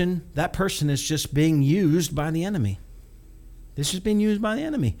dissension, that person is just being used by the enemy. It's just being used by the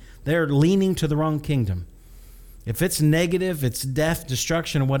enemy. They're leaning to the wrong kingdom. If it's negative, it's death,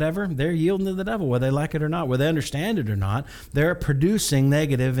 destruction, or whatever, they're yielding to the devil, whether they like it or not, whether they understand it or not. They're producing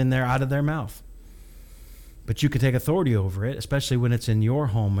negative out of their mouth. But you can take authority over it, especially when it's in your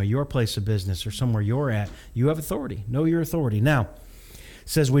home or your place of business or somewhere you're at. You have authority. Know your authority. Now, it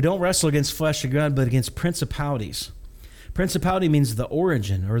says we don't wrestle against flesh and blood, but against principalities. Principality means the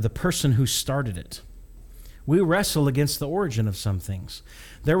origin or the person who started it. We wrestle against the origin of some things.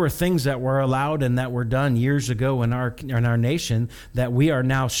 There were things that were allowed and that were done years ago in our nation that we are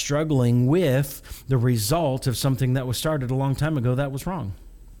now struggling with the result of something that was started a long time ago that was wrong.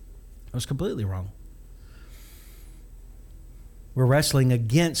 It was completely wrong. We're wrestling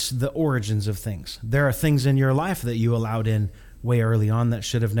against the origins of things. There are things in your life that you allowed in way early on that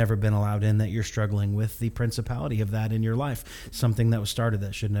should have never been allowed in, that you're struggling with the principality of that in your life. Something that was started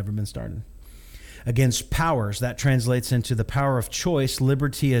that should have never been started. Against powers, that translates into the power of choice,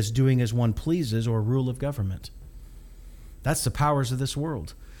 liberty as doing as one pleases, or rule of government. That's the powers of this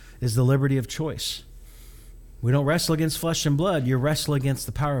world, is the liberty of choice. We don't wrestle against flesh and blood. You wrestle against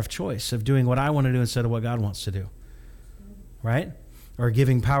the power of choice, of doing what I want to do instead of what God wants to do. Right? or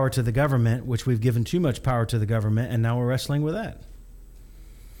giving power to the government, which we've given too much power to the government, and now we're wrestling with that.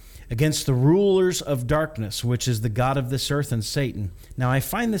 Against the rulers of darkness, which is the god of this earth and Satan. Now, I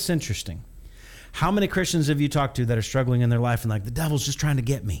find this interesting. How many Christians have you talked to that are struggling in their life and like, the devil's just trying to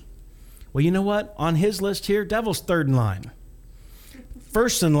get me? Well, you know what? On his list here, devil's third in line.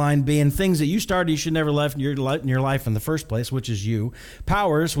 First in line being things that you started you should never left in your life in the first place, which is you.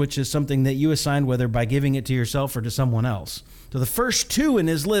 Powers, which is something that you assigned, whether by giving it to yourself or to someone else. So the first two in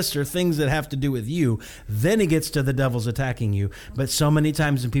his list are things that have to do with you. Then he gets to the devil's attacking you. But so many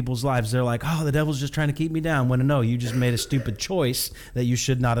times in people's lives, they're like, oh, the devil's just trying to keep me down. When no, you just made a stupid choice that you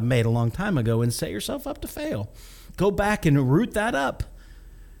should not have made a long time ago and set yourself up to fail. Go back and root that up,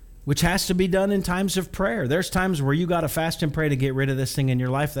 which has to be done in times of prayer. There's times where you got to fast and pray to get rid of this thing in your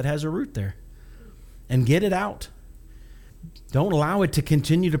life that has a root there and get it out. Don't allow it to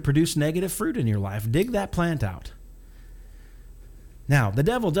continue to produce negative fruit in your life. Dig that plant out. Now, the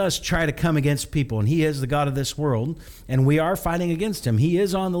devil does try to come against people, and he is the god of this world, and we are fighting against him. He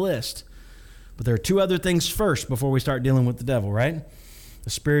is on the list. But there are two other things first before we start dealing with the devil, right? The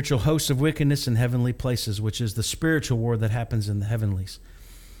spiritual hosts of wickedness in heavenly places, which is the spiritual war that happens in the heavenlies.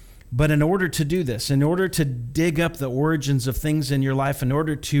 But in order to do this, in order to dig up the origins of things in your life, in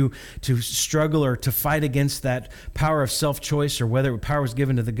order to struggle or to fight against that power of self-choice, or whether power was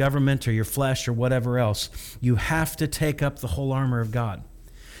given to the government or your flesh or whatever else, you have to take up the whole armor of God.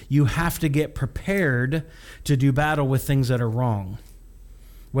 You have to get prepared to do battle with things that are wrong.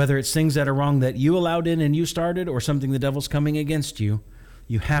 Whether it's things that are wrong that you allowed in and you started, or something the devil's coming against you,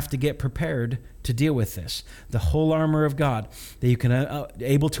 you have to get prepared to deal with this. The whole armor of God, that you can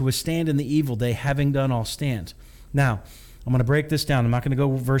able to withstand in the evil day, having done all stand. Now, I'm going to break this down. I'm not going to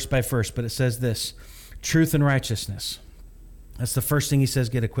go verse by verse, but it says this: truth and righteousness. That's the first thing he says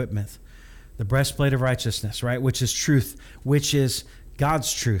get equipped with. The breastplate of righteousness, right? Which is truth, which is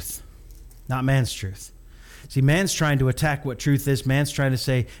God's truth, not man's truth. See, man's trying to attack what truth is. Man's trying to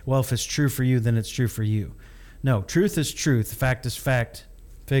say, well, if it's true for you, then it's true for you. No, truth is truth. Fact is fact.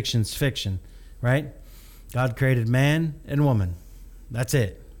 Fiction's fiction, right? God created man and woman. That's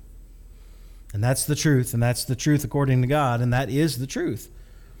it. And that's the truth, and that's the truth according to God, and that is the truth.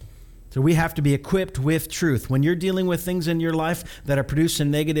 So we have to be equipped with truth. When you're dealing with things in your life that are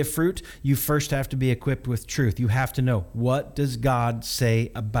producing negative fruit, you first have to be equipped with truth. You have to know, what does God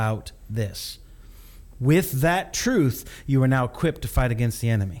say about this? With that truth, you are now equipped to fight against the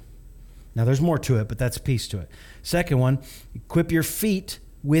enemy. Now, there's more to it, but that's a piece to it. Second one, equip your feet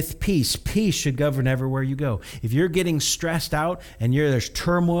with peace. Peace should govern everywhere you go. If you're getting stressed out and there's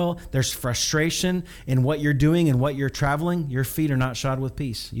turmoil, there's frustration in what you're doing and what you're traveling, your feet are not shod with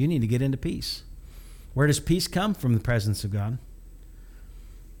peace. You need to get into peace. Where does peace come? From the presence of God.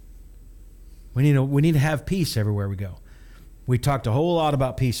 We need to have peace everywhere we go. We talked a whole lot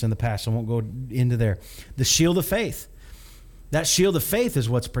about peace in the past. I won't go into there. The shield of faith. That shield of faith is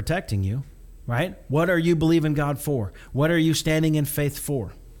what's protecting you. Right? What are you believing God for? What are you standing in faith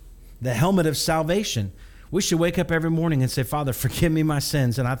for? The helmet of salvation. We should wake up every morning and say, Father, forgive me my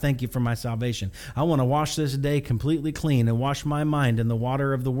sins, and I thank you for my salvation. I want to wash this day completely clean and wash my mind in the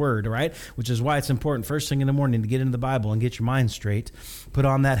water of the word, right? Which is why it's important first thing in the morning to get into the Bible and get your mind straight. Put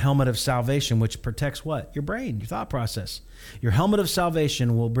on that helmet of salvation, which protects what? Your brain, your thought process. Your helmet of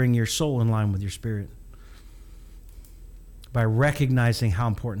salvation will bring your soul in line with your spirit by recognizing how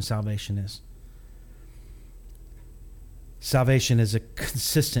important salvation is. Salvation is a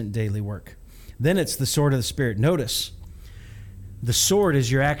consistent daily work. Then it's the sword of the Spirit. Notice, the sword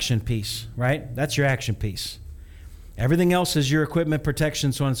is your action piece, right? That's your action piece. Everything else is your equipment,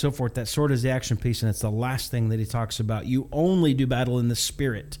 protection, so on and so forth. That sword is the action piece, and it's the last thing that he talks about. You only do battle in the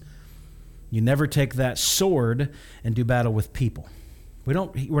Spirit. You never take that sword and do battle with people.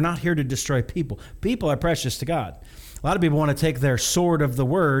 We're not here to destroy people. People are precious to God. A lot of people want to take their sword of the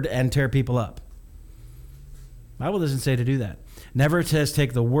word and tear people up. The Bible doesn't say to do that. Never says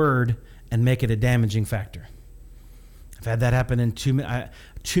take the word and make it a damaging factor. I've had that happen in too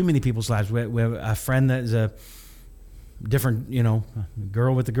many people's lives. We have a friend that is a different,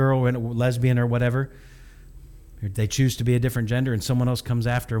 girl with a girl, lesbian or whatever. They choose to be a different gender, and someone else comes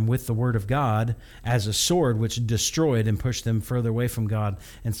after them with the word of God as a sword, which destroyed and pushed them further away from God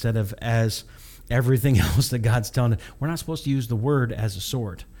instead of as everything else that God's telling them. We're not supposed to use the word as a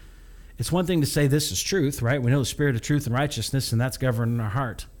sword. It's one thing to say this is truth, right? We know the spirit of truth and righteousness, and that's governing our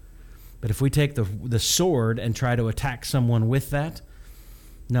heart. But if we take the sword and try to attack someone with that,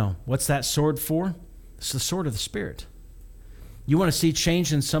 no. What's that sword for? It's the sword of the Spirit. You want to see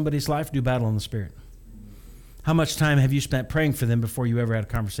change in somebody's life? Do battle in the Spirit. How much time have you spent praying for them before you ever had a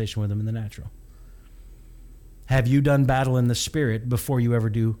conversation with them in the natural? Have you done battle in the Spirit before you ever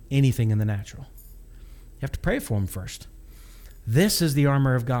do anything in the natural? You have to pray for them first. This is the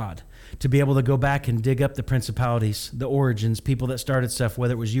armor of God, to be able to go back and dig up the principalities, the origins, people that started stuff,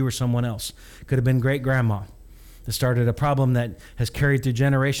 whether it was you or someone else. Could have been great-grandma that started a problem that has carried through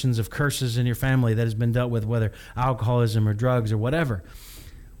generations of curses in your family that has been dealt with, whether alcoholism or drugs or whatever.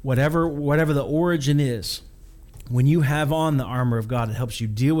 Whatever the origin is, when you have on the armor of God, it helps you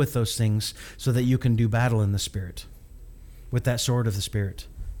deal with those things so that you can do battle in the Spirit with that sword of the Spirit.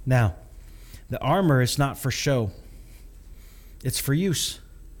 Now, the armor is not for show. It's for use,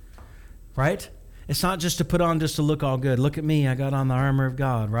 right? It's not just to put on just to look all good. Look at me, I got on the armor of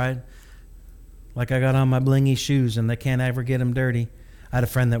God, right? Like I got on my blingy shoes and they can't ever get them dirty. I had a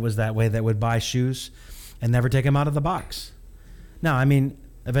friend that was that way, that would buy shoes and never take them out of the box. Now, I mean,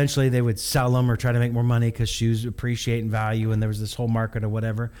 eventually they would sell them or try to make more money because shoes appreciate in value and there was this whole market or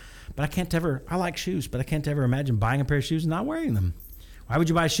whatever. But I like shoes, but I can't ever imagine buying a pair of shoes and not wearing them. Why would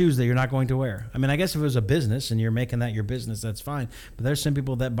you buy shoes that you're not going to wear? I mean, I guess if it was a business and you're making that your business, that's fine. But there's some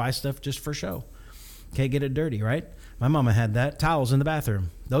people that buy stuff just for show. Can't get it dirty, right? My mama had that. Towels in the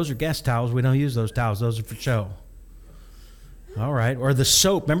bathroom. Those are guest towels. We don't use those towels. Those are for show. All right. Or the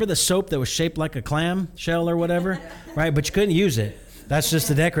soap. Remember the soap that was shaped like a clam shell or whatever? Right? But you couldn't use it. That's just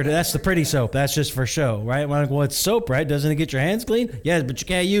the decorative. That's the pretty soap. That's just for show, right? Well, it's soap, right? Doesn't it get your hands clean? Yes, but you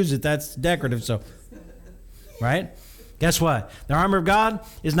can't use it. That's decorative soap. Right? Guess what? The armor of God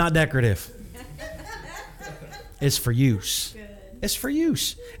is not decorative. It's for use. It's for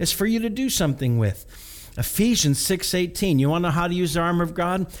use. It's for you to do something with. Ephesians 6:18. You want to know how to use the armor of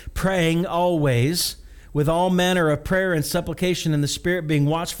God? Praying always with all manner of prayer and supplication in the Spirit, being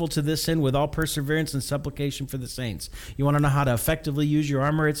watchful to this end with all perseverance and supplication for the saints. You want to know how to effectively use your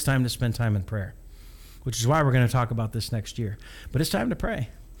armor? It's time to spend time in prayer, which is why we're going to talk about this next year. But it's time to pray.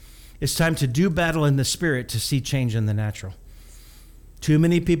 It's time to do battle in the Spirit to see change in the natural. Too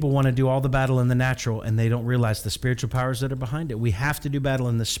many people want to do all the battle in the natural, and they don't realize the spiritual powers that are behind it. We have to do battle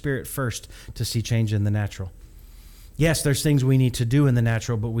in the Spirit first to see change in the natural. Yes, there's things we need to do in the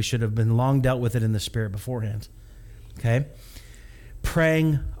natural, but we should have been long dealt with it in the Spirit beforehand. Okay?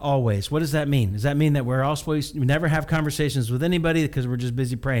 Praying always. What does that mean? Does that mean that we never have conversations with anybody because we're just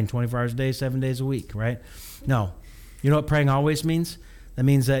busy praying 24 hours a day, 7 days a week, right? No. You know what praying always means? That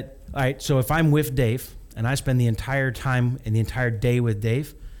means that, all right, so if I'm with Dave and I spend the entire time and the entire day with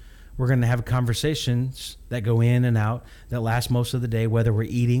Dave, we're going to have conversations that go in and out that last most of the day, whether we're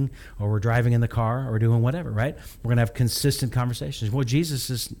eating or we're driving in the car or doing whatever, right? We're going to have consistent conversations. Well, Jesus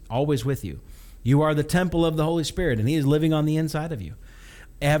is always with you. You are the temple of the Holy Spirit, and he is living on the inside of you.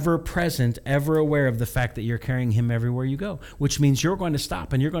 Ever present, ever aware of the fact that you're carrying him everywhere you go, which means you're going to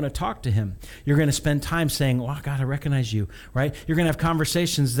stop and you're going to talk to him. You're going to spend time saying, oh, God, I recognize you, right? You're going to have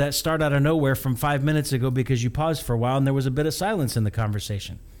conversations that start out of nowhere from 5 minutes ago because you paused for a while and there was a bit of silence in the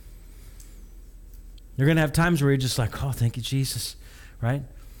conversation. You're going to have times where you're just like, oh, thank you, Jesus, right?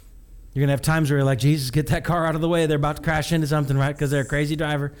 You're going to have times where you're like, Jesus, get that car out of the way. They're about to crash into something, right? Because they're a crazy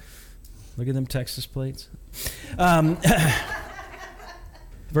driver. Look at them Texas plates.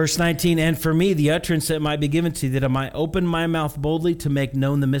 Verse 19, and for me, the utterance that might be given to you, that I might open my mouth boldly to make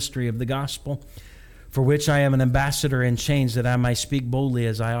known the mystery of the gospel, for which I am an ambassador in chains, that I might speak boldly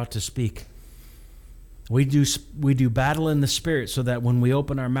as I ought to speak. We do battle in the Spirit so that when we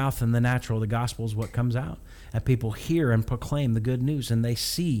open our mouth in the natural, the gospel is what comes out. And people hear and proclaim the good news, and they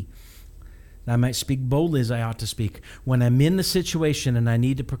see that I might speak boldly as I ought to speak. When I'm in the situation and I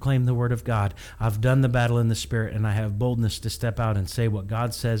need to proclaim the word of God, I've done the battle in the Spirit, and I have boldness to step out and say what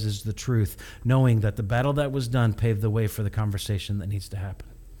God says is the truth, knowing that the battle that was done paved the way for the conversation that needs to happen.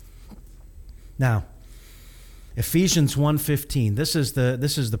 Now, Ephesians 1:15. This is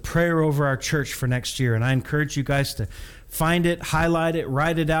the prayer over our church for next year, and I encourage you guys to find it, highlight it,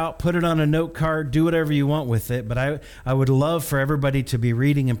 write it out, put it on a note card, do whatever you want with it. But I would love for everybody to be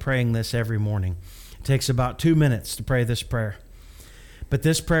reading and praying this every morning. It takes about 2 minutes to pray this prayer. But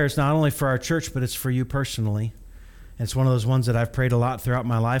this prayer is not only for our church, but it's for you personally. And it's one of those ones that I've prayed a lot throughout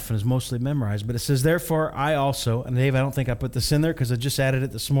my life and is mostly memorized. But it says, therefore, I also, and Dave, I don't think I put this in there because I just added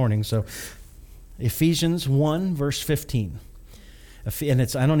it this morning. So Ephesians 1, verse 15. And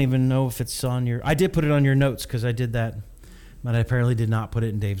I don't even know if it's on your, I did put it on your notes because I did that, but I apparently did not put it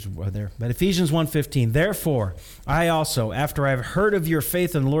in Dave's there. But Ephesians 1:15, therefore, I also, after I have heard of your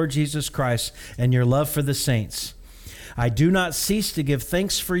faith in the Lord Jesus Christ and your love for the saints, I do not cease to give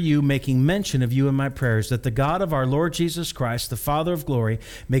thanks for you, making mention of you in my prayers, that the God of our Lord Jesus Christ, the Father of glory,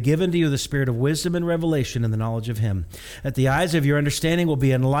 may give unto you the spirit of wisdom and revelation in the knowledge of him, that the eyes of your understanding will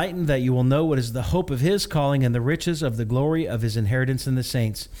be enlightened, that you will know what is the hope of his calling and the riches of the glory of his inheritance in the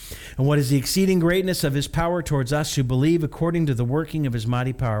saints, and what is the exceeding greatness of his power towards us who believe, according to the working of his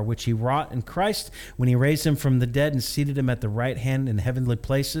mighty power, which he wrought in Christ when he raised him from the dead and seated him at the right hand in heavenly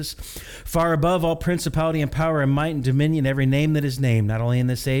places, far above all principality and power and might and dominion, every name that is named, not only in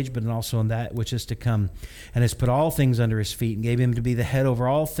this age, but also in that which is to come, and has put all things under his feet, and gave him to be the head over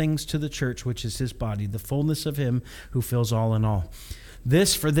all things to the church, which is his body, the fullness of him who fills all in all.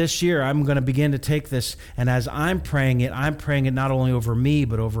 For this year, I'm going to begin to take this, and as I'm praying it not only over me,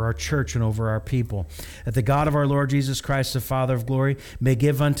 but over our church and over our people. That the God of our Lord Jesus Christ, the Father of glory, may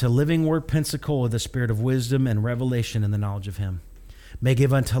give unto Living Word Pensacola the spirit of wisdom and revelation in the knowledge of him. May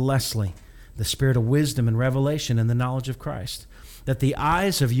give unto Leslie the spirit of wisdom and revelation in the knowledge of Christ. That the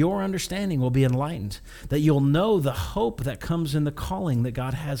eyes of your understanding will be enlightened, that you'll know the hope that comes in the calling that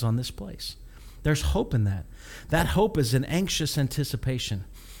God has on this place. There's hope in that. That hope is an anxious anticipation,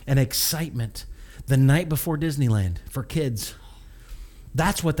 an excitement, the night before Disneyland for kids.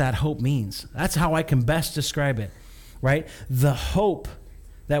 That's what that hope means. That's how I can best describe it, right? The hope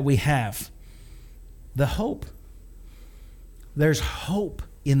that we have. The hope. There's hope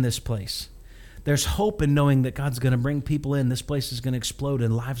in this place. There's hope in knowing that God's going to bring people in. This place is going to explode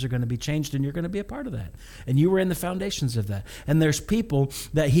and lives are going to be changed, and you're going to be a part of that. And you were in the foundations of that. And there's people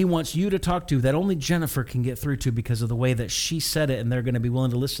that he wants you to talk to that only Jennifer can get through to because of the way that she said it, and they're going to be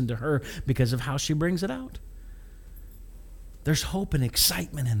willing to listen to her because of how she brings it out. There's hope and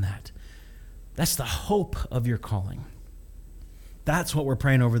excitement in that. That's the hope of your calling. That's what we're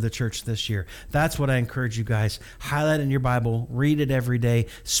praying over the church this year. That's what I encourage you guys. Highlight in your Bible. Read it every day.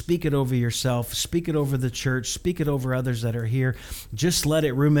 Speak it over yourself. Speak it over the church. Speak it over others that are here. Just let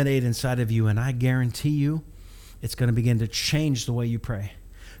it ruminate inside of you, and I guarantee you it's going to begin to change the way you pray.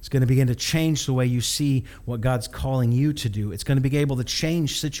 It's going to begin to change the way you see what God's calling you to do. It's going to be able to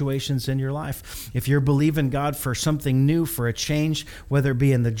change situations in your life. If you're believing God for something new, for a change, whether it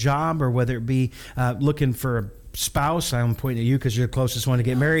be in the job or whether it be looking for a spouse, I'm pointing at you because you're the closest one to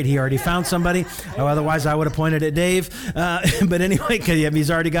get married. He already found somebody. Otherwise, I would have pointed at Dave. But anyway, because he's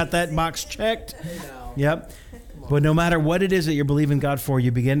already got that box checked. Yep. But no matter what it is that you're believing God for,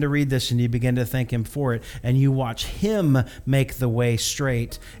 you begin to read this and you begin to thank him for it, and you watch him make the way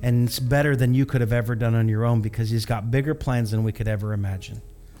straight, and it's better than you could have ever done on your own because he's got bigger plans than we could ever imagine.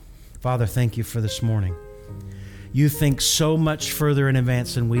 Father, thank you for this morning. You think so much further in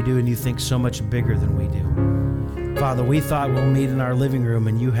advance than we do, and you think so much bigger than we do. Father, we thought we'll meet in our living room,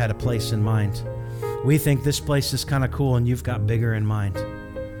 and you had a place in mind. We think this place is kind of cool, and you've got bigger in mind.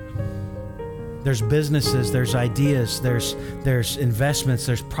 There's businesses, there's ideas, there's investments,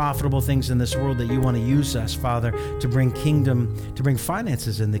 there's profitable things in this world that you want to use us, Father, to bring kingdom, to bring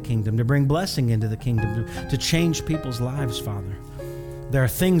finances in the kingdom, to bring blessing into the kingdom, to change people's lives, Father. There are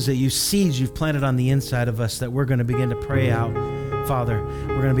things that seeds you've planted on the inside of us that we're going to begin to pray out, Father.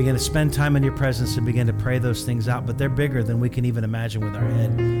 We're going to begin to spend time in your presence and begin to pray those things out, but they're bigger than we can even imagine with our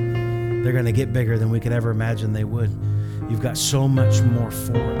head. They're going to get bigger than we could ever imagine they would. You've got so much more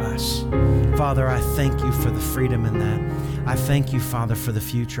for us. Father, I thank you for the freedom in that. I thank you, Father, for the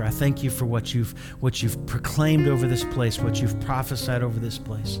future. I thank you for what you've proclaimed over this place, what you've prophesied over this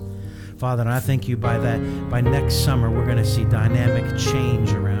place. Father, and I thank you by next summer, we're going to see dynamic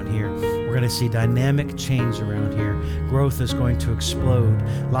change around here. We're going to see dynamic change around here. Growth is going to explode.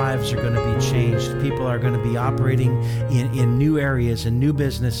 Lives are going to be changed. People are going to be operating in new areas and new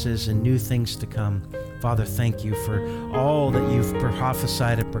businesses and new things to come. Father, thank you for all that you've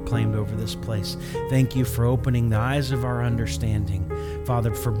prophesied and proclaimed over this place. Thank you for opening the eyes of our understanding.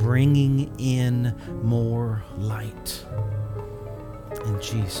 Father, for bringing in more light. In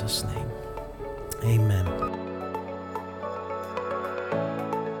Jesus' name, amen.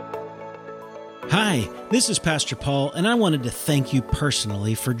 Hi, this is Pastor Paul, and I wanted to thank you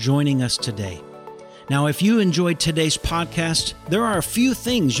personally for joining us today. Now, if you enjoyed today's podcast, there are a few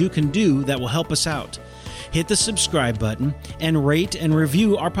things you can do that will help us out. Hit the subscribe button and rate and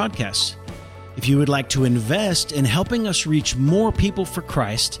review our podcasts. If you would like to invest in helping us reach more people for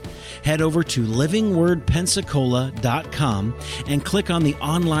Christ, head over to livingwordpensacola.com and click on the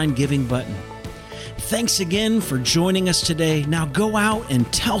online giving button. Thanks again for joining us today. Now go out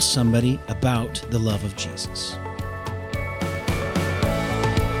and tell somebody about the love of Jesus.